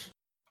 So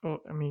Oh,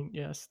 I mean,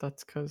 yes,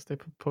 that's because they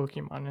put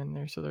Pokemon in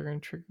there, so they're gonna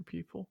trigger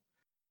people.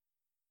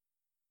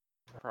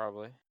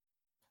 Probably.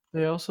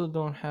 They also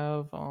don't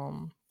have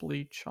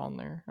Bleach on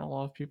there. A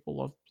lot of people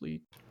love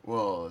Bleach.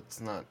 Well,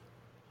 it's not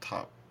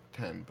top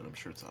 10, but I'm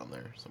sure it's on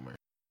there somewhere.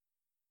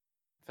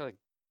 I feel like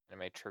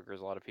anime triggers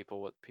a lot of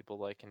people what people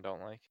like and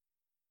don't like.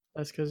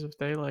 That's because if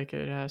they like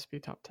it, it has to be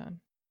top 10.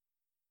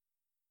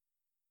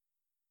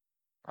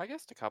 I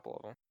guessed a couple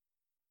of them.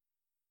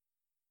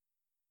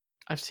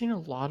 I've seen a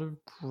lot of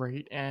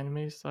great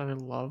animes that I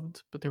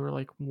loved, but they were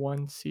like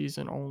one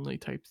season only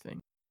type thing.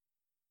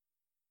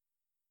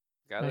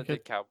 The guy Like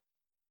that did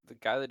the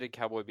guy that did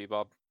Cowboy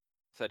Bebop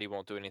said he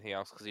won't do anything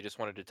else because he just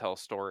wanted to tell a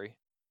story.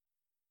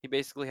 He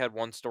basically had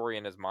one story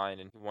in his mind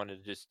and he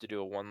wanted just to do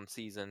a one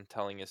season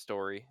telling his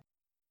story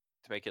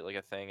to make it like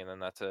a thing, and then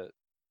that's it.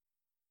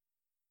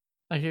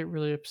 I get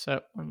really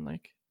upset when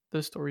like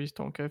the stories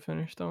don't get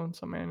finished though in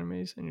some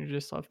animes and you're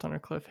just left on a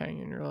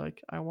cliffhanger and you're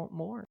like, I want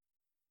more.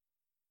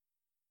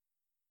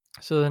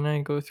 So then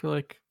I go through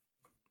like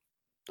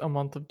a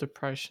month of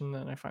depression,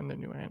 then I find a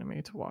new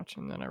anime to watch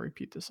and then I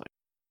repeat the cycle.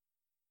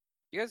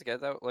 You guys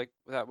get that like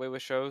that way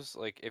with shows?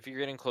 Like if you're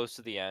getting close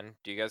to the end,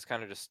 do you guys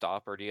kind of just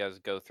stop, or do you guys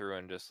go through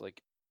and just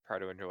like try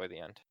to enjoy the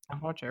end? I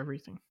watch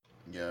everything.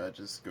 Yeah, I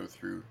just go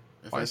through.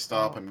 If Why I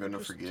stop, stop? I'm gonna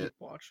Just forget. keep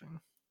watching.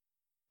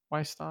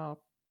 Why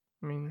stop?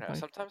 I mean, No, like,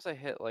 sometimes I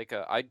hit like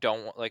a I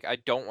don't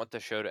want the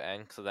show to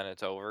end, so then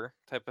it's over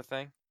type of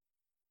thing.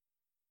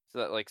 So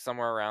that like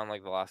somewhere around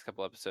like the last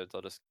couple episodes,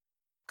 I'll just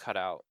cut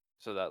out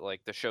so that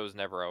like the show's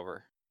never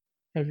over.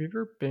 have you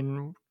ever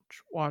been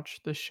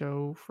watched the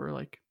show for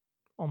like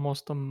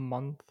almost a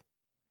month,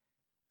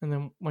 and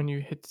then when you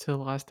hit to the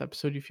last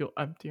episode, you feel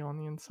empty on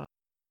the inside?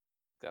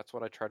 That's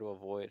what I try to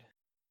avoid.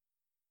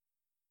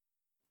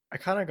 I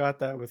kind of got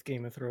that with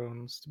Game of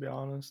Thrones, to be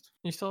honest.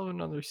 You still have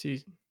another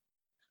season.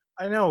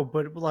 I know,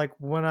 but like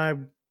when I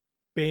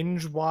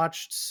binge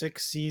watched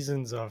 6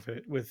 seasons of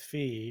it with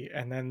Fee,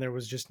 and then there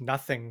was just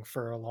nothing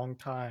for a long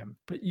time.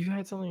 But you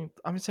had something.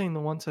 I'm saying the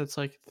ones that's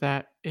like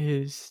that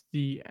is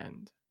the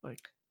end. Like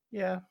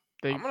Yeah,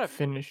 they I'm gonna-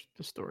 finished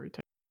the story.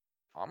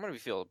 I'm gonna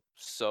feel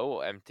so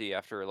empty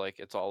after like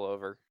it's all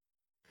over.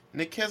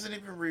 Nick hasn't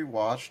even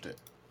rewatched it.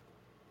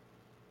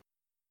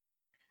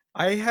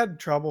 I had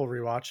trouble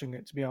rewatching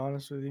it, to be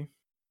honest with you.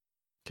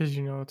 Because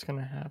you know it's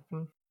gonna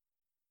happen.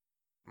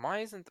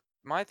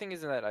 My thing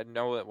isn't that I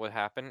know that what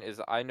happened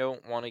is I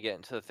don't want to get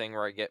into the thing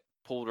where I get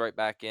pulled right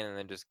back in and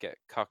then just get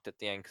cucked at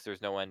the end because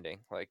there's no ending.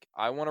 Like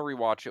I want to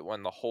rewatch it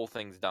when the whole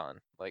thing's done.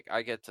 Like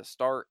I get to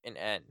start and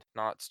end,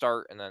 not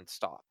start and then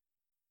stop.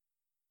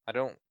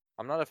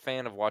 I'm not a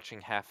fan of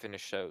watching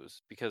half-finished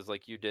shows because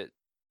like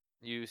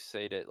you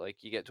said it,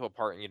 like you get to a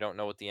part and you don't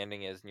know what the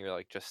ending is and you're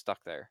like just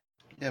stuck there.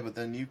 Yeah, but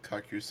then you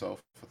cuck yourself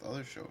with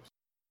other shows.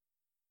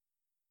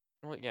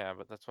 Well, yeah,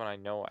 but that's when I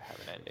know I have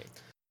an ending.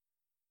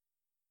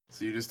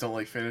 So you just don't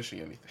like finishing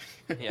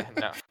anything. Yeah,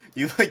 no.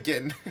 You like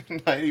getting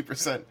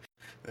 90%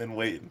 and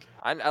waiting.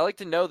 I like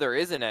to know there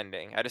is an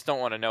ending. I just don't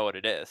want to know what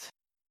it is.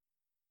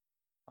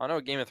 I know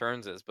what Game of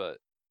Thrones is, but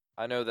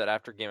I know that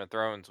after Game of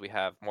Thrones, we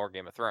have more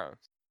Game of Thrones.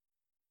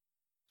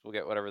 We'll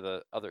get whatever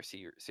the other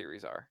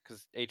series are,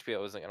 because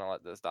HBO isn't going to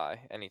let this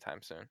die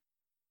anytime soon.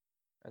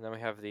 And then we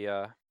have the,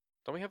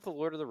 don't we have the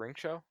Lord of the Rings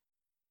show?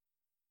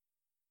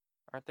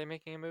 Aren't they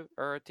making a movie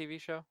or a TV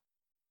show?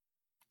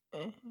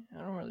 I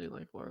don't really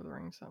like Lord of the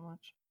Rings that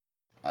much.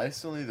 I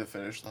still need to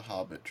finish the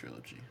Hobbit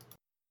trilogy.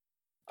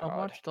 I God.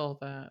 watched all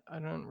that. I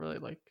don't really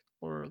like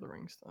Lord of the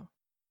Rings though.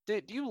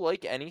 Do you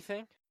like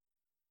anything?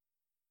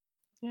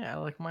 Yeah, I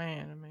like my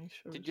anime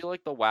shows. Did you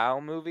like the WoW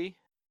movie?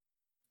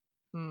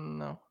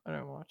 No, I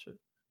didn't watch it,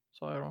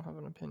 so I don't have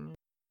an opinion.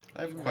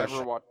 I have a You question.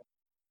 never watched?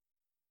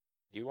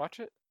 Did you watch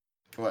it?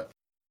 What?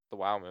 The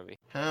WoW movie.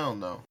 Hell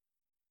no.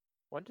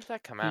 When did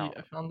that come Hey, out?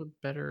 I found a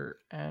better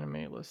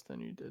anime list than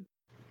you did.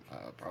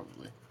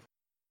 Probably.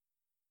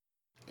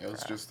 Yeah, it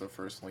was Crap. just the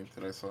first link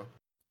that I saw.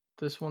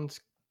 This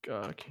one's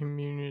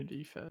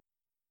community fed.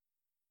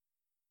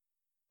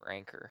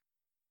 Ranker.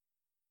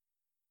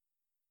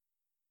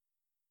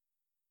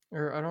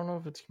 Or I don't know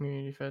if it's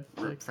community fed.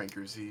 Rip Like,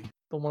 Franker Z.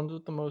 the ones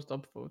with the most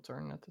upvotes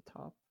aren't at the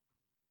top.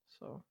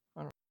 So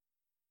I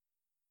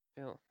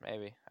don't.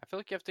 Maybe. I feel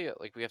like you have to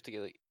get we have to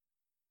get like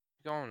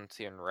go on and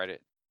see on Reddit.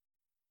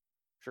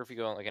 Sure, if you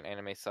go on like an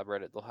anime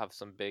subreddit, they'll have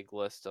some big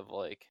list of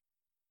like.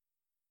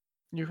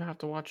 You have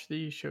to watch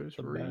these shows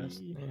The read,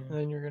 best, yeah. and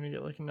then you're gonna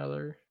get like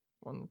another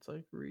one that's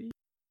like read.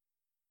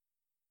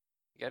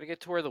 You gotta get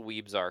to where the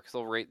weebs are, because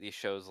they'll rate these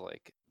shows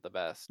like the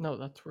best. No,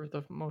 that's where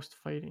the most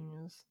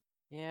fighting is.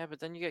 Yeah, but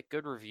then you get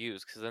good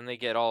reviews, because then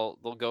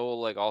they'll go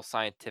like all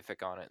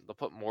scientific on it. They'll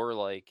put more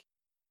like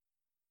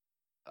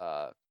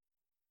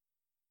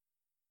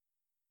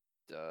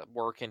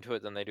work into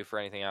it than they do for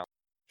anything else.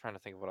 I'm trying to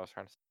think of what I was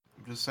trying to say.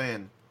 I'm just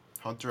saying,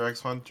 Hunter x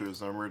Hunter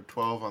is number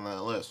 12 on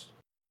that list.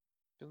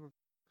 Good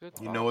You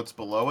thought. know what's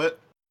below it?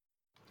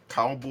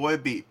 Cowboy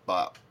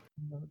Bebop.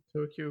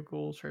 Tokyo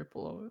Ghoul's right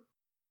below it.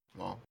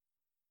 Well,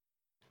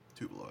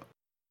 2 below it.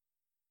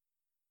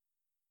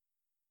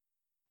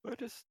 I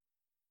just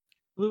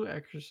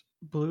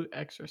Blue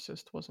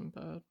Exorcist wasn't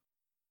bad.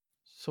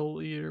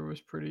 Soul Eater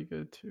was pretty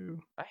good too.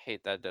 I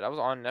hate that dude. I was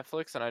on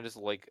Netflix and I just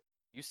like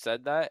You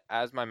said that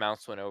as my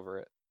mouse went over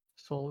it.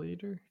 Soul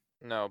Eater.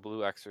 No,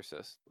 Blue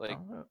Exorcist. Like,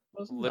 Oh, it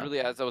wasn't that literally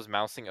bad. as I was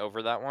mousing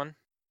over that one,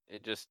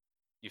 it just,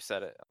 you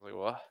said it. I was like,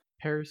 what?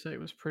 Parasite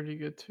was pretty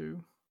good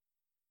too.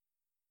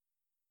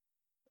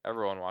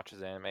 Everyone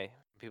watches anime.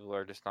 People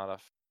are just not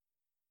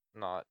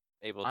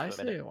able to I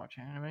admit say I it. watch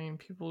anime, and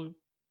people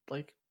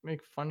like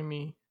make fun of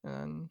me,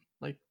 and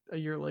like a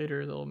year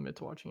later they'll admit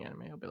to watching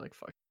anime. I'll be like,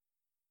 "Fuck."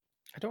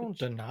 I don't Which-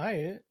 deny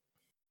it.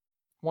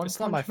 One It's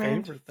not Punch my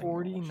Man's favorite thing to watch.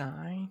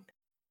 49.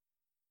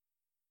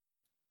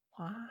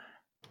 What?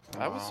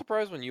 I was Wow.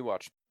 surprised when you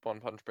watched One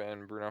Punch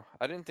Man, Bruno.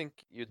 I didn't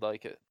think you'd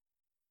like it,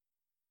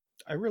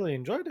 I really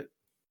enjoyed it.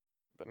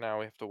 but now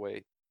we have to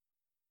wait.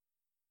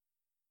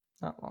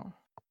 Not long.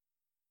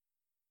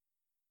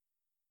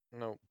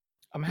 Nope.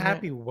 I'm Yeah.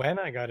 happy when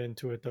I got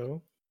into it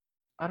though.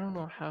 I don't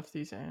know half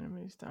these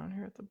animes down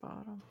here at the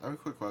bottom. I have a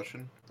quick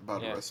question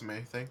about Yeah. a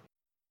resume thing.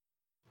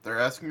 They're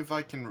asking if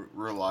I can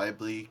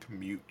reliably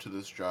commute to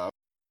this job.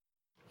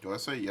 Do I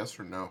say yes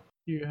or no?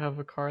 You have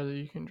a car that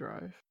you can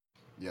drive,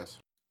 Yes.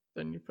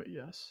 then you put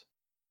yes.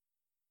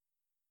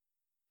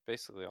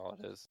 Basically all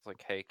it is. It's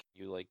like, hey, can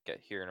you like get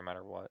here no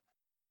matter what?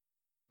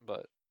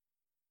 But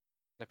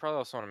they probably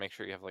also want to make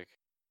sure you have like,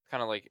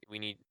 kind of like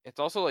it's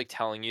also like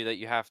telling you that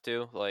you have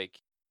to,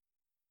 like,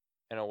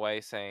 in a way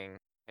saying,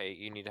 hey,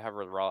 you need to have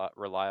a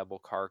reliable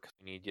car because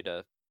we need you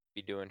to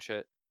be doing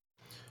shit.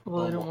 Well,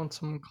 I Well, don't want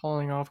someone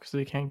calling off because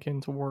they can't get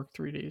into work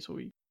 3 days a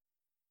week.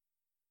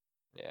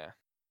 Yeah.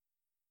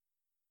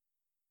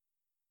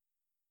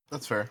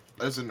 That's fair.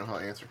 I just didn't know how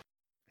to answer.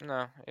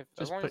 No, as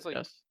Just long put as like,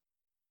 yes.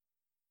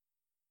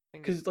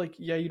 things- Because, like,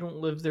 yeah, you don't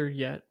live there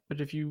yet,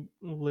 but if you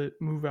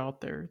move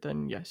out there,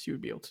 then yes, you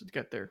would be able to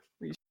get there.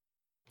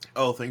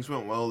 Oh, things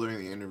went well during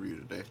the interview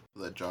today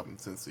for that job in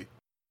Cincy.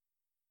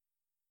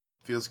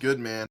 Feels good,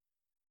 man.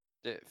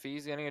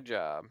 Fee's getting a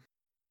job.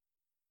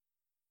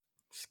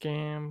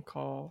 Scam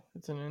call.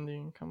 It's an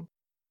Indian company.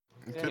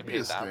 It Yeah, could you be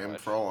paid a that scam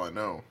much. for all I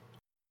know.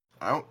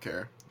 I don't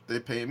care. They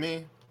pay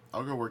me,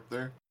 I'll go work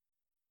there.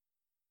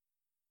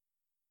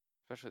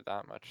 Especially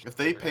that much. If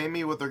they pay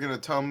me what they're gonna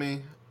tell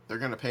me they're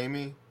gonna pay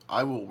me,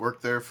 I will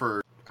work there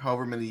for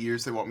however many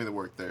years they want me to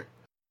work there.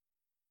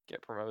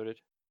 Get promoted.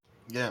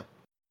 Yeah.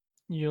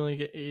 You only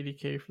get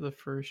 80K for the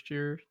first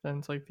year. Then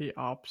it's like the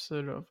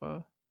opposite of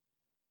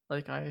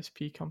like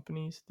ISP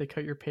companies. They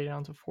cut your pay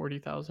down to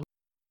 40,000.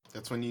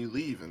 That's when you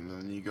leave and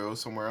then you go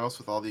somewhere else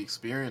with all the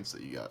experience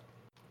that you got.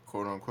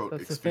 Quote unquote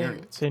That's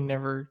experience. the thing. They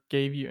never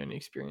gave you any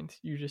experience.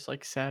 You just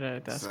like sat at a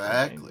desk all day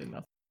and Exactly. did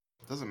nothing.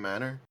 Doesn't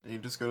matter. Then you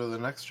just go to the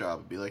next job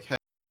and be like, hey,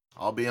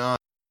 I'll be on.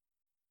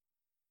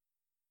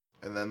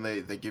 And then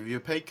they give you a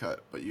pay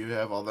cut, but you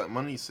have all that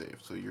money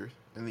saved, so you're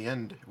in the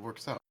end it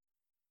works out.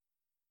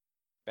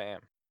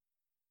 Bam.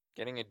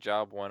 Getting a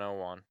job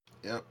 101.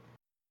 Yep.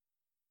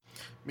 I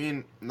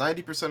mean,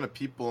 90% of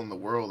people in the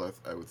world,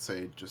 I would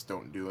say, just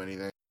don't do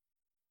anything.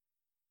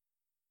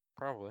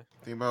 Probably.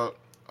 Think about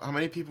how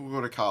many people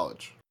go to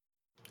college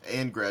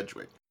and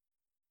graduate.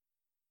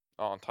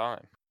 On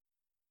time.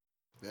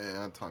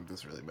 Yeah, time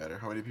doesn't really matter.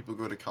 How many people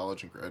go to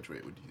college and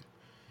graduate? Would you?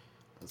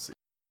 Let's see.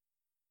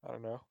 I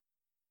don't know.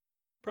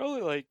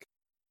 Probably like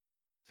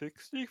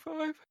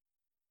 65?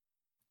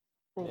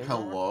 Maybe more.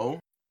 Hello?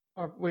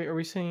 Wait, are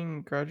we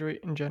saying graduate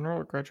in general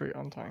or graduate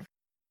on time?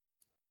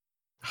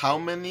 How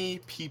many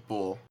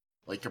people,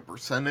 like a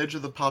percentage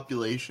of the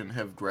population,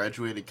 have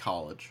graduated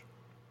college?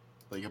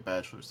 Like a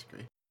bachelor's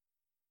degree?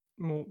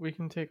 Well, we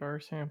can take our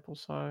sample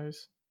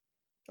size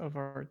of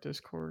our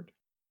Discord.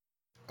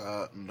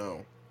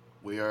 No.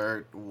 We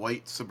are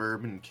white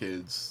suburban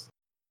kids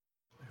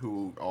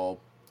who all,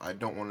 I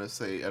don't want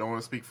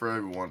to speak for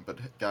everyone, but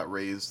got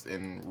raised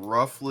in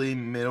roughly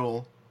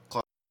middle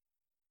class,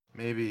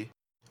 maybe,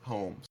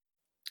 homes.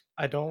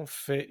 I don't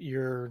fit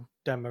your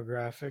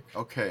demographic.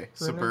 Okay,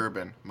 Bruno?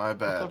 suburban, my I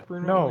bad. thought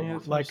Bruno No, only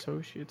has like- an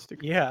associate's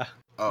degree. Yeah,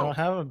 I Oh, don't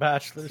have a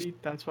bachelor's. See,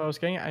 that's what I was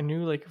getting at. I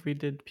knew like if we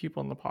did people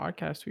on the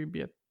podcast, we'd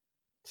be at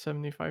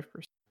 75%.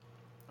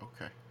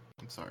 okay.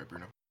 I'm sorry,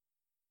 Bruno.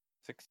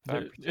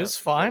 65%. It's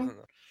fine. Wasn't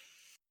it?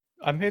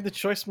 I made the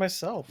choice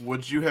myself.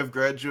 Would you have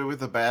graduated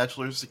with a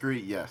bachelor's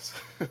degree? Yes.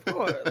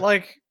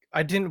 Like,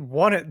 I didn't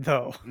want it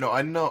though. No,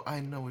 I know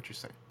what you're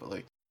saying, but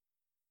like,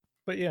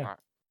 But yeah,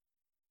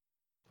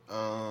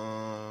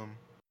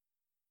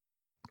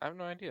 I have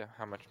no idea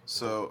how much.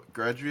 so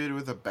graduated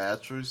with a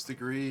bachelor's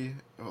degree.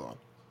 Hold on.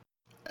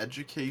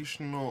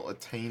 Educational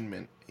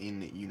attainment in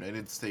the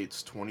United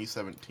States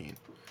 2017.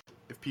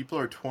 If people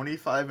are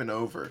 25 and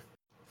over,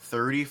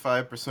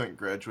 35%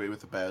 graduate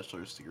with a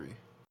bachelor's degree.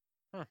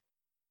 Huh.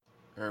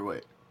 Or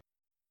wait.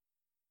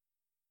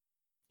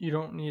 You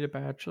don't need a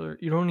bachelor.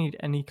 You don't need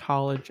any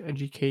college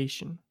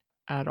education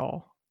at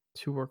all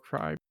to work for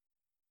IBM.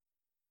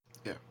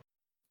 Yeah.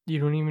 You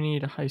don't even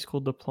need a high school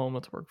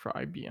diploma to work for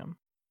IBM.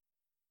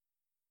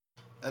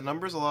 That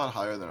number's a lot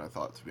higher than I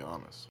thought, to be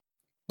honest.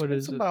 What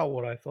it's is it? about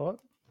what I thought.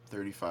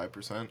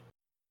 35%.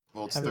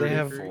 Well, it's Have Do they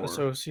have 34.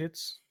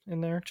 associates in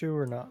there too,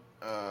 or not?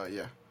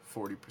 Yeah,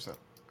 40%.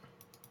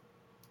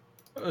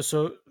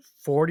 So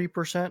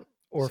 40%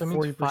 or So that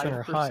means 40%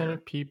 or 5% higher.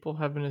 of people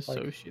have an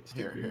associate's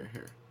Here, degree.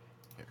 here.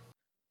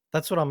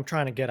 That's what I'm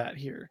trying to get at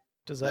here.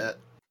 Does that?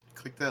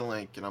 Click that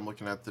link, and I'm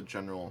looking at the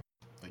general.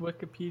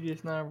 Wikipedia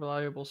is not a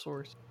reliable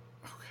source.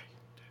 Okay.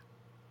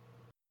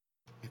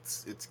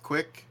 It's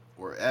quick.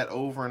 We're at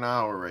over an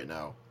hour right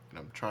now, and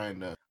I'm trying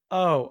to.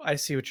 Oh, I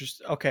see what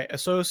you're. Okay,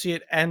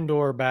 associate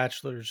and/or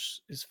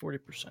bachelor's is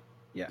 40%.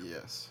 Yeah.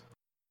 Yes.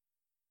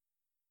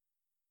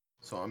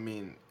 So I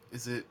mean,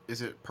 is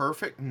it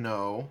perfect?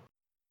 No,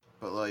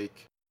 but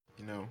like,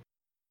 you know.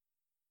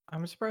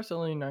 I'm surprised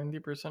only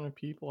 90% of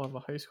people have a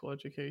high school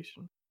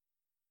education.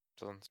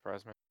 Doesn't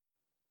surprise me.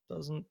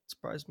 Doesn't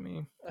surprise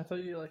me. I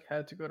thought you like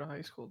had to go to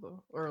high school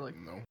though, or like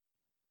No.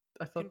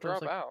 I You can thought there was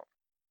drop like out.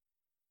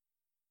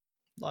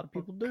 A lot of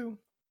people do.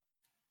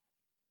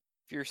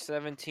 If you're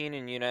 17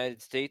 in the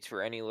United States,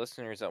 for any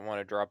listeners that want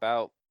to drop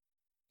out,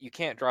 you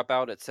can't drop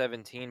out at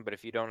 17, but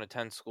if you don't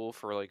attend school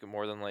for like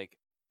more than like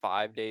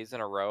 5 days in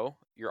a row,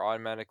 you're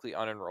automatically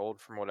unenrolled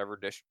from whatever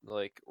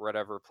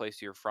whatever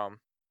place you're from,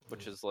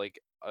 which is like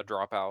a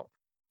dropout.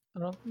 I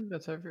don't think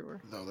that's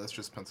everywhere. No, that's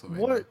just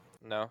Pennsylvania. What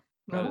No,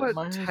 No, what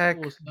my high tech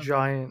school was 7.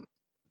 giant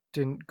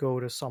didn't go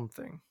to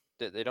something?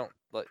 they don't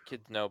let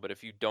kids know, but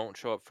if you don't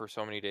show up for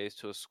so many days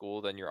to a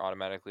school, then you're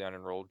automatically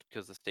unenrolled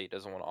because the state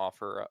doesn't want to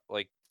offer,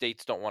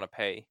 states don't want to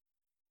pay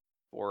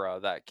for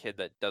that kid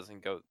that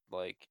doesn't go,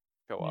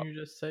 show up. You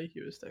just say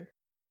he was there.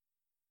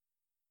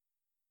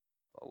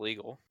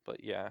 Illegal,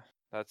 but yeah,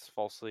 that's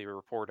falsely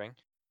reporting.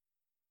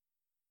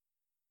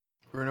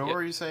 Bruno, Yeah. what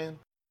were you saying?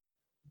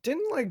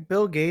 Didn't like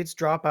Bill Gates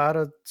drop out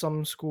of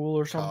some school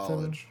or something?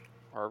 College.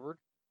 Harvard?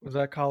 Was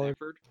that college?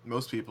 Stanford?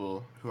 Most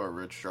people who are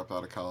rich drop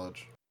out of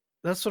college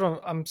That's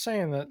what I'm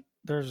saying. That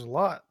there's a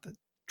lot that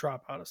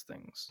drop out of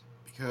things.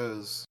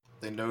 because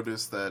they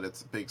notice that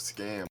it's a big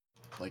scam,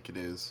 like it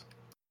is.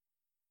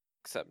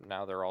 Except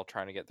now they're all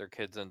trying to get their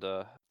kids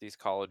into these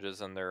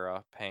colleges, and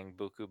they're paying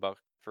buku buck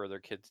for their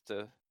kids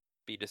to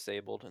be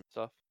disabled and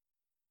stuff.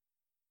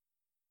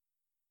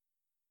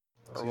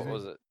 Or Excuse what me?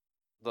 was it?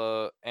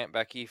 The Aunt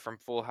Becky from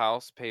Full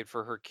House paid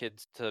for her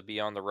kids to be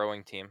on the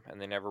rowing team,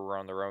 and they never were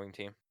on the rowing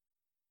team.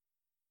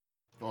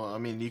 Well, I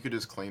mean, you could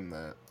just claim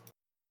that.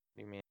 What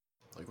do you mean?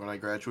 Like when I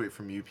graduate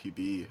from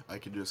UPB, I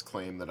could just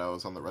claim that I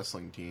was on the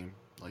wrestling team.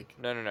 Like,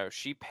 No.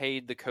 She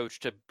paid the coach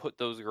to put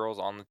those girls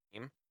on the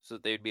team so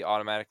that they'd be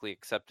automatically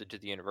accepted to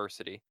the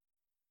university.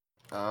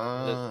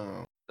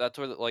 oh, That's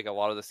where a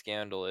lot of the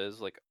scandal is.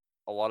 Like,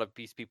 a lot of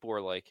these people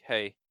were like,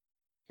 "Hey,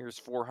 here's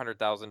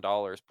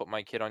 $400,000. Put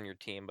my kid on your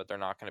team," but they're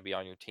not going to be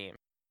on your team.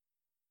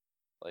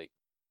 Like,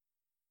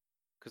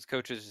 because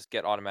coaches just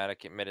get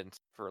automatic admittance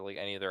for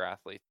any of their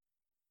athletes.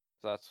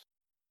 So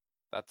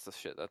that's the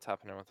shit that's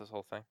happening with this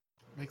whole thing.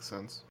 makes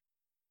sense.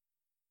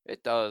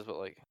 It does,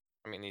 but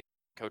these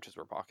coaches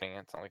were pocketing it.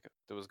 It's not like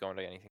it was going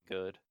to anything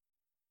good.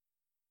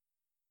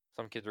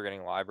 Some kids were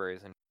getting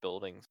libraries and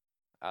buildings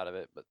out of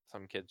it, but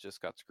some kids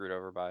just got screwed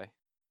over by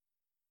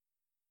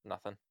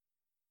nothing.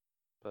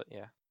 But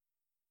yeah.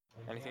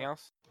 Anything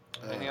else?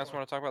 Anything else you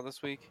want to talk about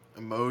this week?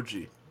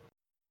 Emoji.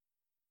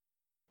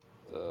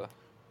 The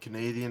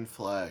Canadian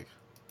flag.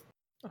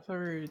 I thought we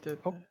already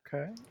did. That.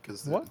 Okay.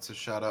 Because What? it's a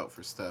shout out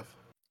for Steph.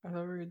 I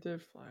thought we already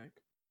did flag.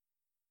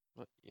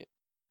 what? Yeah.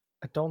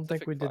 I don't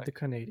think Pacific we did flag. the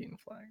Canadian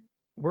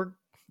flag.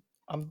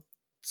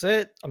 That's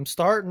it. I'm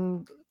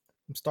starting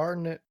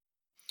it.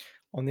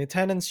 On the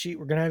attendance sheet,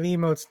 we're gonna have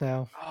emotes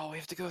now. Oh, we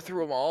have to go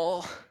through them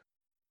all.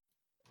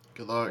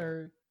 Good luck.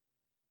 Or,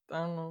 I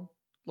don't know.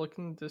 Look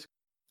in this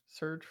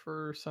search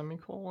for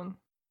semicolon.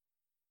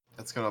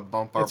 That's gonna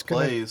bump our It's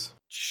gonna- plays.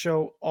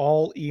 Show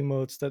all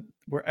emotes that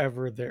were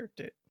ever there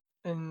did.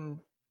 In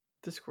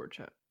Discord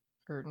chat.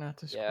 Or not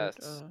Discord,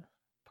 Yes.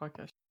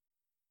 podcast.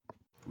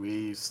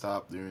 We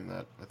stopped doing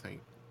that, I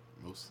think.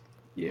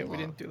 Yeah, A we lot.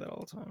 didn't do that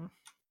all the time.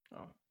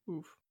 Oh,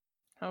 oof.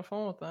 Have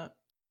fun with that.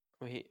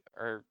 I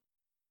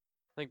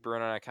think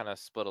Bruno and I kind of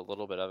split a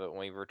little bit of it when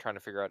we were trying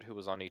to figure out who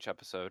was on each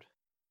episode.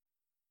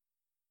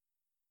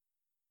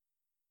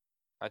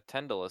 I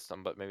tend to list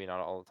them, but maybe not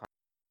all the time.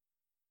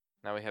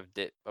 Now we have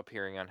Dit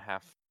appearing on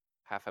half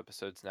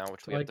episodes now,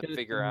 which we have to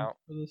figure attendance out.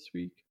 for this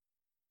week?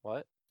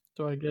 What?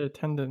 Do I get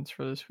attendance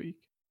for this week?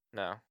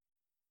 No.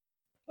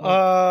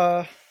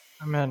 Uh,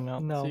 I'm heading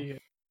out. No. See you.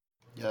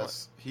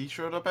 Yes, he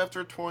showed up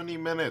after 20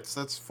 minutes.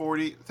 That's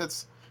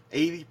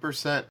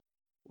 80%.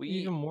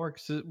 Even more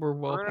because we're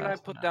well Bruno and I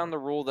past put an down hour. the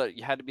rule that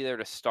you had to be there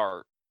to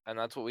start, and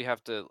that's what we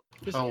have to.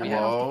 Just Hello? edit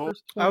out the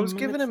first I 20 was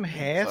giving him minutes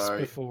then. halves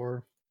Sorry.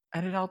 before.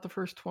 Edit out the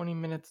first 20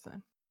 minutes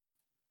then.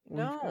 We've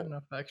got No,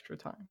 enough extra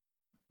time.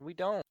 we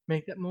don't.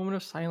 Make that moment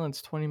of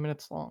silence 20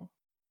 minutes long.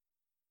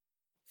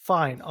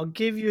 Fine, I'll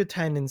give you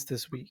attendance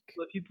this week.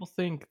 Let people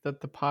think that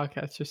the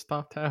podcast just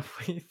stopped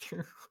halfway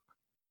through.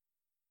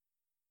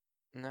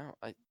 No,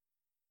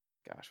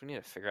 Gosh, we need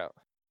to figure out.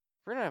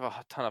 We're gonna have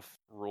a ton of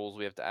rules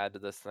we have to add to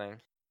this thing.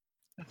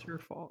 That's your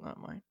fault, not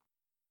mine.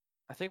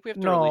 I think we have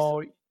to release.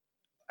 No,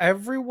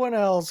 everyone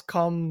else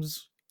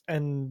comes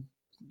and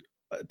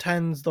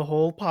attends the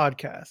whole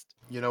podcast.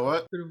 You know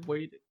what? Could have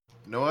waited.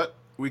 You know what?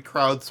 We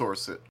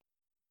crowdsource it.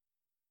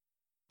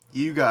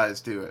 You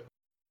guys do it.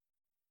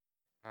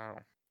 Oh.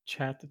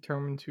 Chat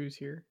determines who's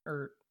here,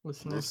 or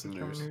listeners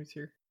determine who's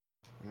here.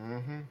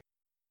 Mm-hmm.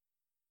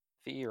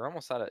 Fee, you're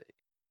almost at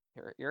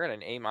you're at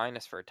an A-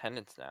 for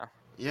attendance now.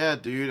 Yeah,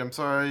 dude. I'm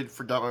sorry I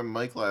forgot my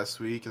mic last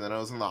week, and then I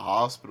was in the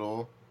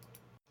hospital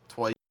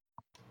twice.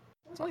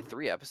 It's only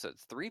 3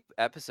 episodes. 3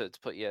 episodes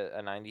put you at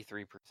a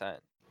 93%.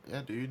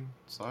 Yeah, dude.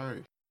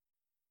 Sorry.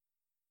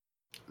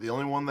 The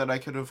only one that I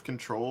could have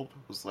controlled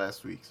was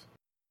last week's.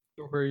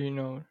 Where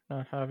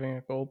not having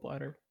a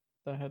gallbladder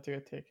that had to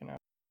get taken out.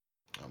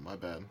 Oh, my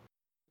bad.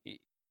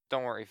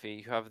 Don't worry,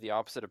 Fee. You have the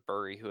opposite of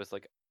Burry, who has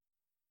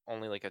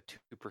only a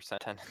 2%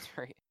 attendance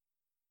rate.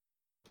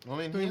 I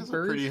mean, he has a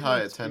pretty high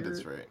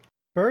attendance rate.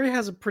 Burry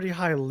has a pretty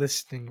high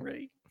listening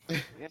rate.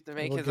 We have to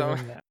make We'll his give own.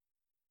 him that.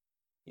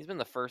 He's been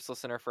the first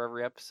listener for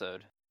every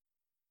episode.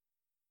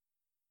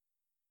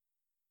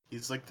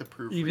 He's like the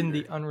proofreader. Even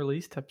the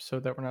unreleased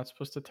episode that we're not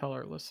supposed to tell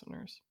our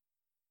listeners.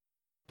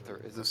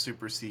 There is a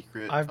super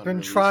secret. I've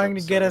been trying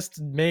to get us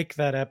to make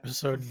that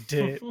episode,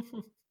 Dit. What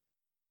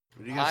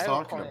are you guys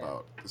talking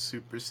about? The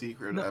super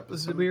secret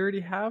episode? We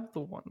already have the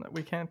one that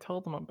we can't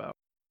tell them about.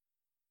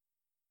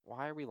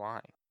 Why are we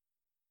lying?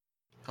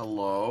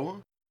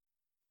 Hello?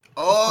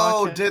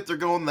 Oh, Dit, they're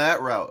going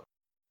that route.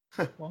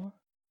 What?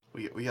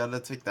 We gotta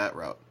take that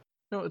route.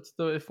 No, it's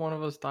the if one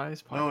of us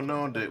dies podcast.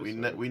 No, Dit,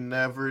 we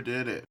never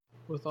did it.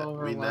 With all of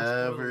our we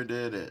never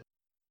did it.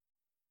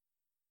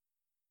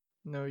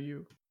 No,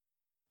 you.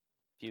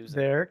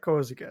 There it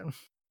goes again.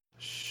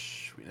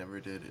 Shh, we never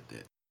did it,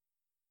 Dit.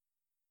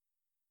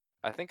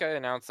 I think I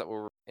announced that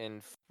we're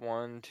in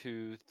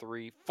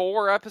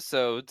 4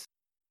 episodes.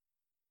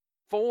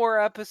 4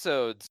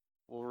 episodes.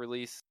 We'll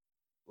release,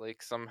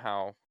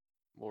 somehow,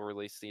 we'll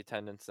release the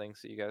attendance thing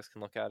so you guys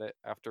can look at it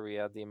after we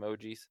add the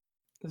emojis.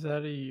 Is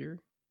that a year?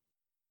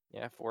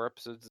 Yeah, 4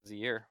 episodes is a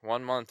year.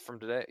 1 month from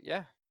today.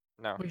 Yeah.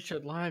 No. We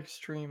should live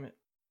stream it.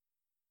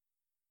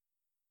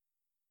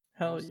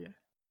 Hell yeah.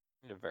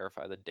 Need to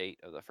verify the date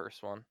of the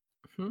first one.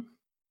 Hmm?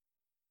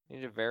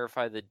 Need to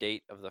verify the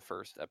date of the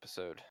first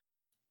episode.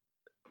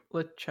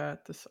 Let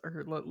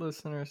let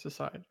listeners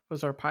decide.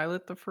 Was our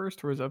pilot the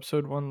first, or was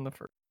episode 1 the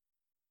first?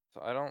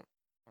 So I don't.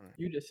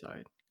 You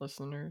decide,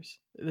 listeners.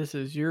 This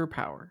is your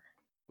power.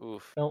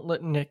 Oof. Don't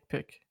let Nick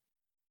pick.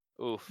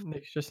 Oof.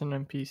 Nick's just an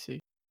NPC.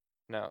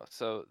 No.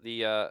 So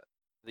the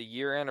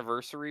year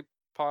anniversary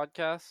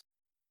podcast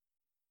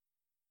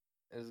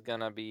is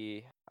gonna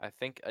be, I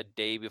think, a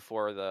day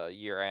before the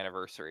year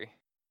anniversary.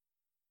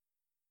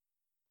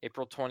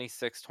 April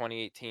 26,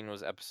 2018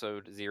 was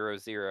episode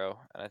 00,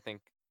 and I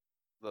think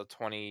the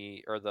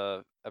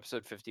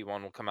episode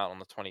 51 will come out on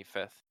the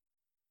 25th.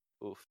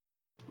 Oof.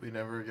 We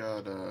never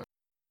got the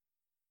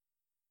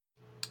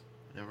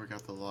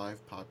live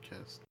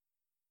podcast.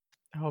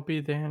 That'll be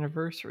the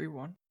anniversary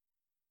one.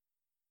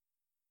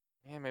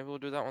 Yeah, maybe we'll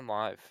do that one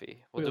live,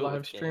 Fee. We'll do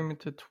live stream it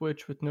to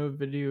Twitch with no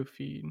video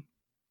feed.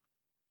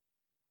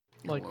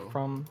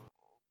 From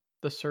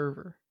the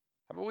server.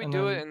 How about we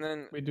do it and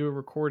then we do a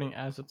recording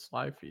as it's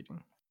live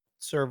feeding.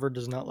 Server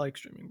does not like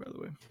streaming, by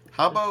the way.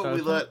 How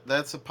about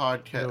that's a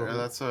podcast, or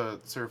that's a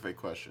survey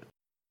question.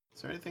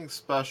 Is there anything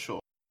special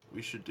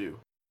we should do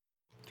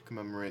to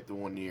commemorate the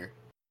 1 year?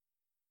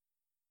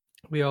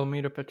 We all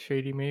meet up at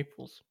Shady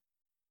Maples.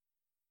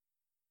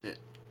 Yeah.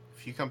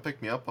 If you come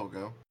pick me up, I'll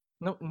go.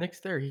 Nope,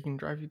 Nick's there. He can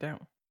drive you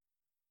down.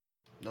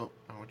 Nope,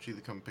 I want you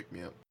to come pick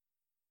me up.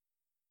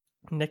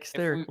 Nick's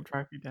there. He'll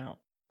drive you down.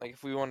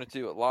 If we want to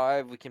do it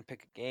live, we can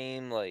pick a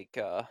game I'm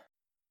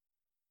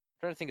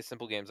trying to think of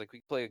simple games. We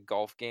can play a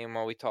golf game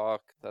while we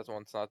talk. That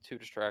one's not too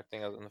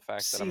distracting, other than the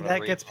fact that I'm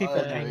that gets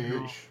people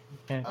angry.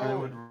 I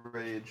would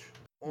rage.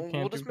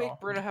 We'll just make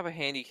Bruno have a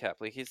handicap.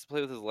 He has to play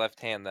with his left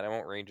hand. Then I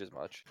won't rage as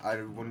much. I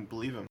wouldn't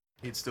believe him.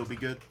 He'd still be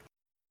good.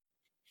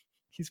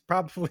 He's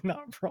probably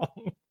not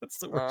wrong. That's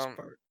the worst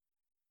part.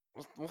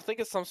 We'll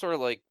think of some sort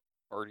of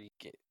party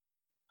game.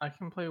 I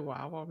can play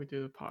WoW while we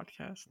do the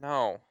podcast.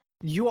 No.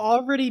 You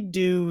already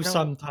do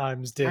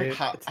sometimes, dude.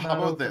 How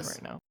about this?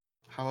 Right now.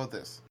 How about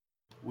this?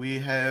 We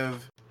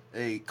have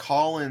a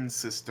call-in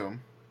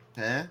system,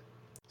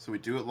 So we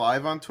do it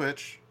live on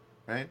Twitch,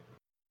 right?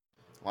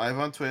 Live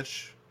on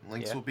Twitch.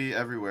 Links will be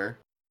everywhere.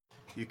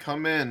 You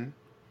come in,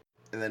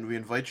 and then we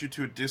invite you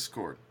to a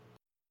Discord.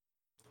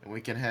 And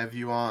we can have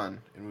you on,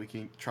 and we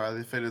can try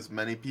to fit as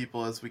many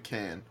people as we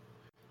can.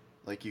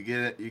 You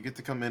get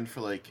to come in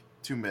for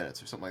 2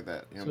 minutes or something like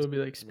that. So it'll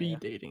be speed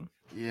dating.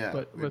 Yeah,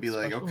 but we'd be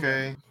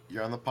okay,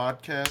 you're on the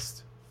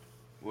podcast.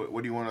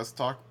 What do you want us to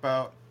talk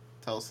about?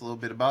 Tell us a little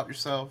bit about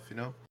yourself,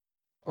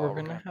 We're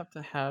gonna have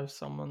to have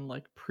someone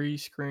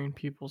pre-screen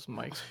people's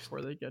mics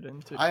before they get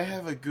into. I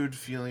have a good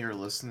feeling our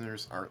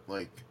listeners aren't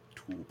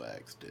tool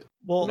bags did.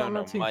 Well, no,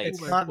 it's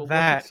not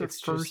that.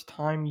 It's their first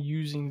time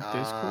using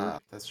Discord.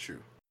 That's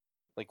true.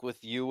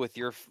 With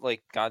your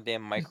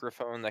goddamn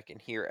microphone that can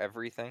hear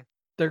everything.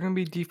 They're gonna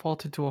be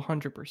defaulted to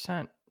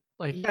 100%.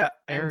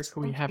 Eric,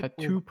 we have at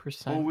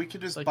 2%. Well, we could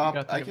just bop.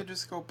 I could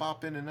just go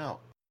bop in and out.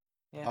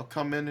 Yeah. I'll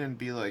come in and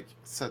be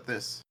set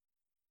this.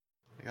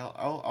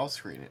 I'll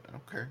screen it. I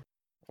don't care.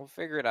 We'll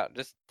figure it out.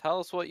 Just tell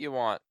us what you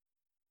want.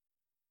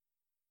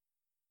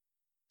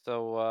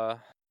 So,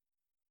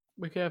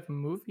 We could have a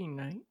movie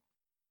night.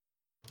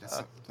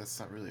 That's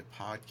not really a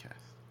podcast.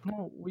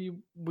 No, we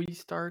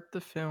start the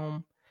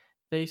film,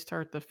 they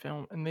start the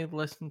film, and they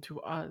listen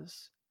to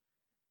us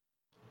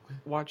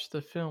watch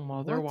the film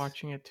while they're What?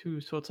 watching it too.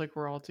 So it's like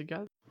we're all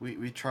together.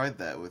 We tried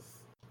that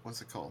with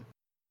what's it called?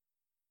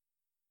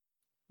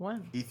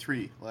 When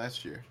E3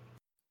 last year.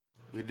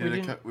 We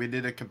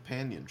did a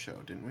companion show,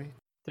 didn't we?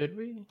 did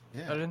we?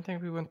 Yeah. I didn't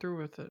think we went through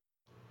with it.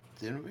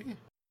 Didn't we?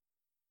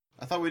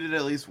 I thought we did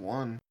at least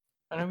one.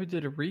 I know we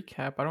did a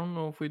recap. I don't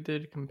know if we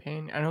did a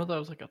companion. I know that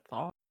was like a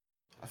thought.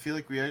 I feel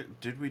like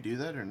did we do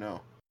that or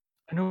no?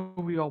 I know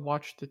we all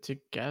watched it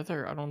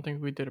together. I don't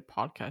think we did a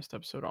podcast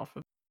episode off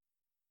of.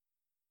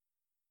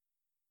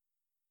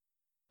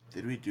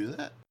 Did we do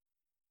that?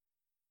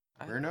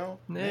 Bruno?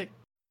 Nick.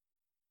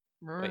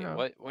 wait,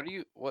 Bruno.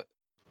 what?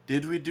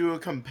 Did we do a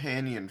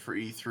companion for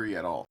E3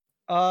 at all?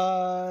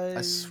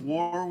 I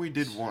swore we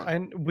did one.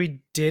 And we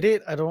did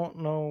it. I don't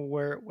know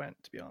where it went,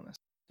 to be honest.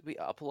 Did we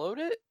upload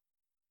it?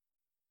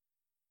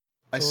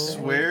 I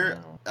swear,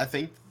 no. I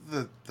think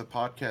the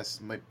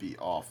podcast might be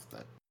off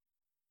then.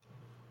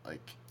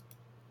 Like,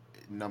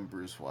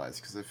 numbers wise,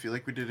 because I feel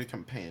like we did a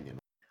companion.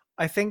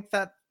 I think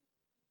that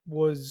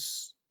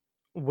was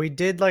we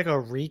did like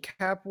a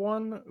recap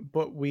one,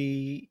 but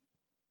we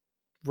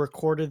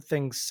recorded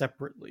things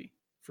separately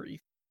for E3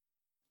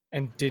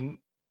 and didn't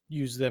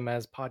use them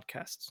as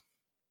podcasts.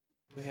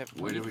 We have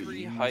Where did we E3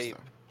 use hype.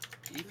 them?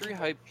 E3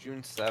 hype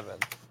June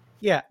 7th.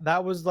 Yeah,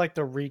 that was like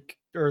the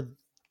or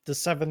the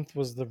 7th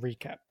was the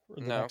recap. Or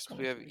the No, next because one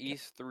we was have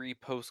the recap.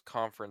 E3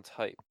 post-conference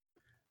hype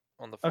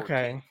on the 14th.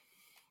 Okay,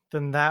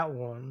 then that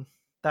one.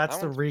 That's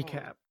That the one's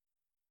recap. called-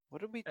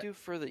 What did we do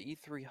for the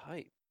E3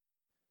 hype?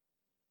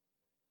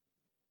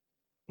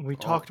 We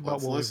talked about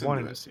let's what we listen to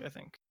wanted it. to see, I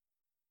think.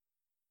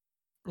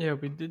 Yeah,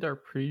 we did our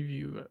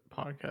preview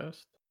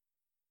podcast.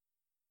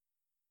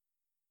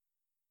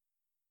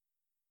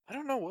 I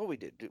don't know what we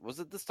did. Was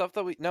it the stuff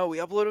that we... No, we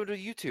uploaded to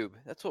YouTube.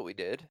 That's what we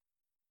did.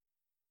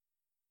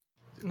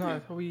 Did No, we? I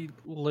thought we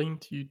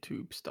linked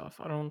YouTube stuff.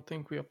 I don't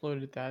think we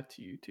uploaded that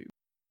to YouTube.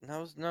 That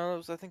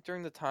was I think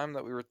during the time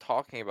that we were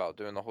talking about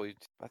doing the whole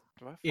YouTube.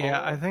 Do I Yeah,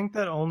 follow I it? think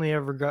that only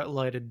ever got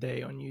light of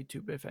day on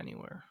YouTube, if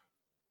anywhere.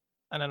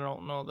 And I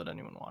don't know that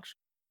anyone watched.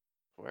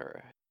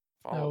 Where?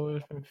 No, Follow it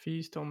was from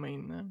Fee's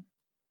domain then.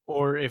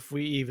 Or if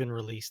we even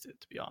released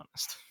it, to be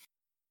honest.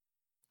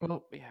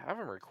 Well, We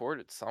haven't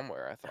recorded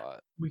somewhere, I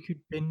thought. we could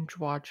binge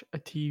watch a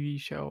TV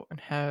show and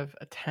have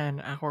a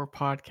 10-hour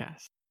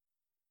podcast.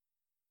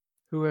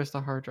 Who has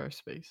the hard drive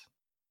space?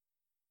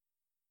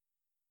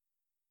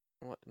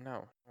 What?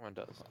 No, no one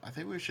does. I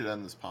think we should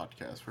end this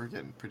podcast. We're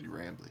getting pretty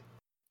rambly.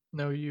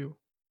 No, you.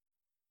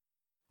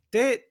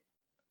 Did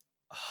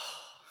At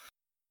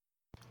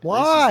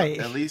why?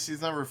 least at least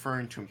he's not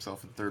referring to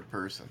himself in third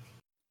person.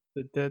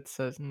 The dead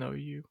says no,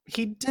 you.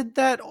 He did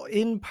that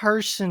in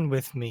person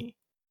with me.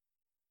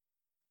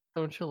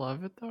 Don't you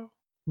love it though?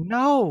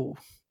 No.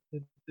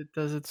 It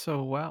does it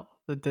so well.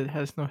 The dead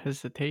has no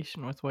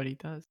hesitation with what he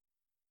does.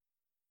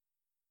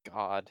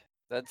 God.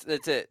 That's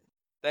it.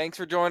 Thanks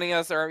for joining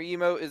us. Our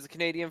emote is the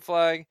Canadian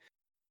flag.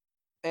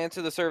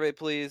 Answer the survey,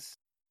 please.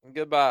 And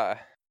goodbye.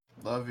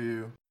 Love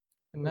you.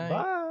 Good night.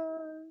 Bye.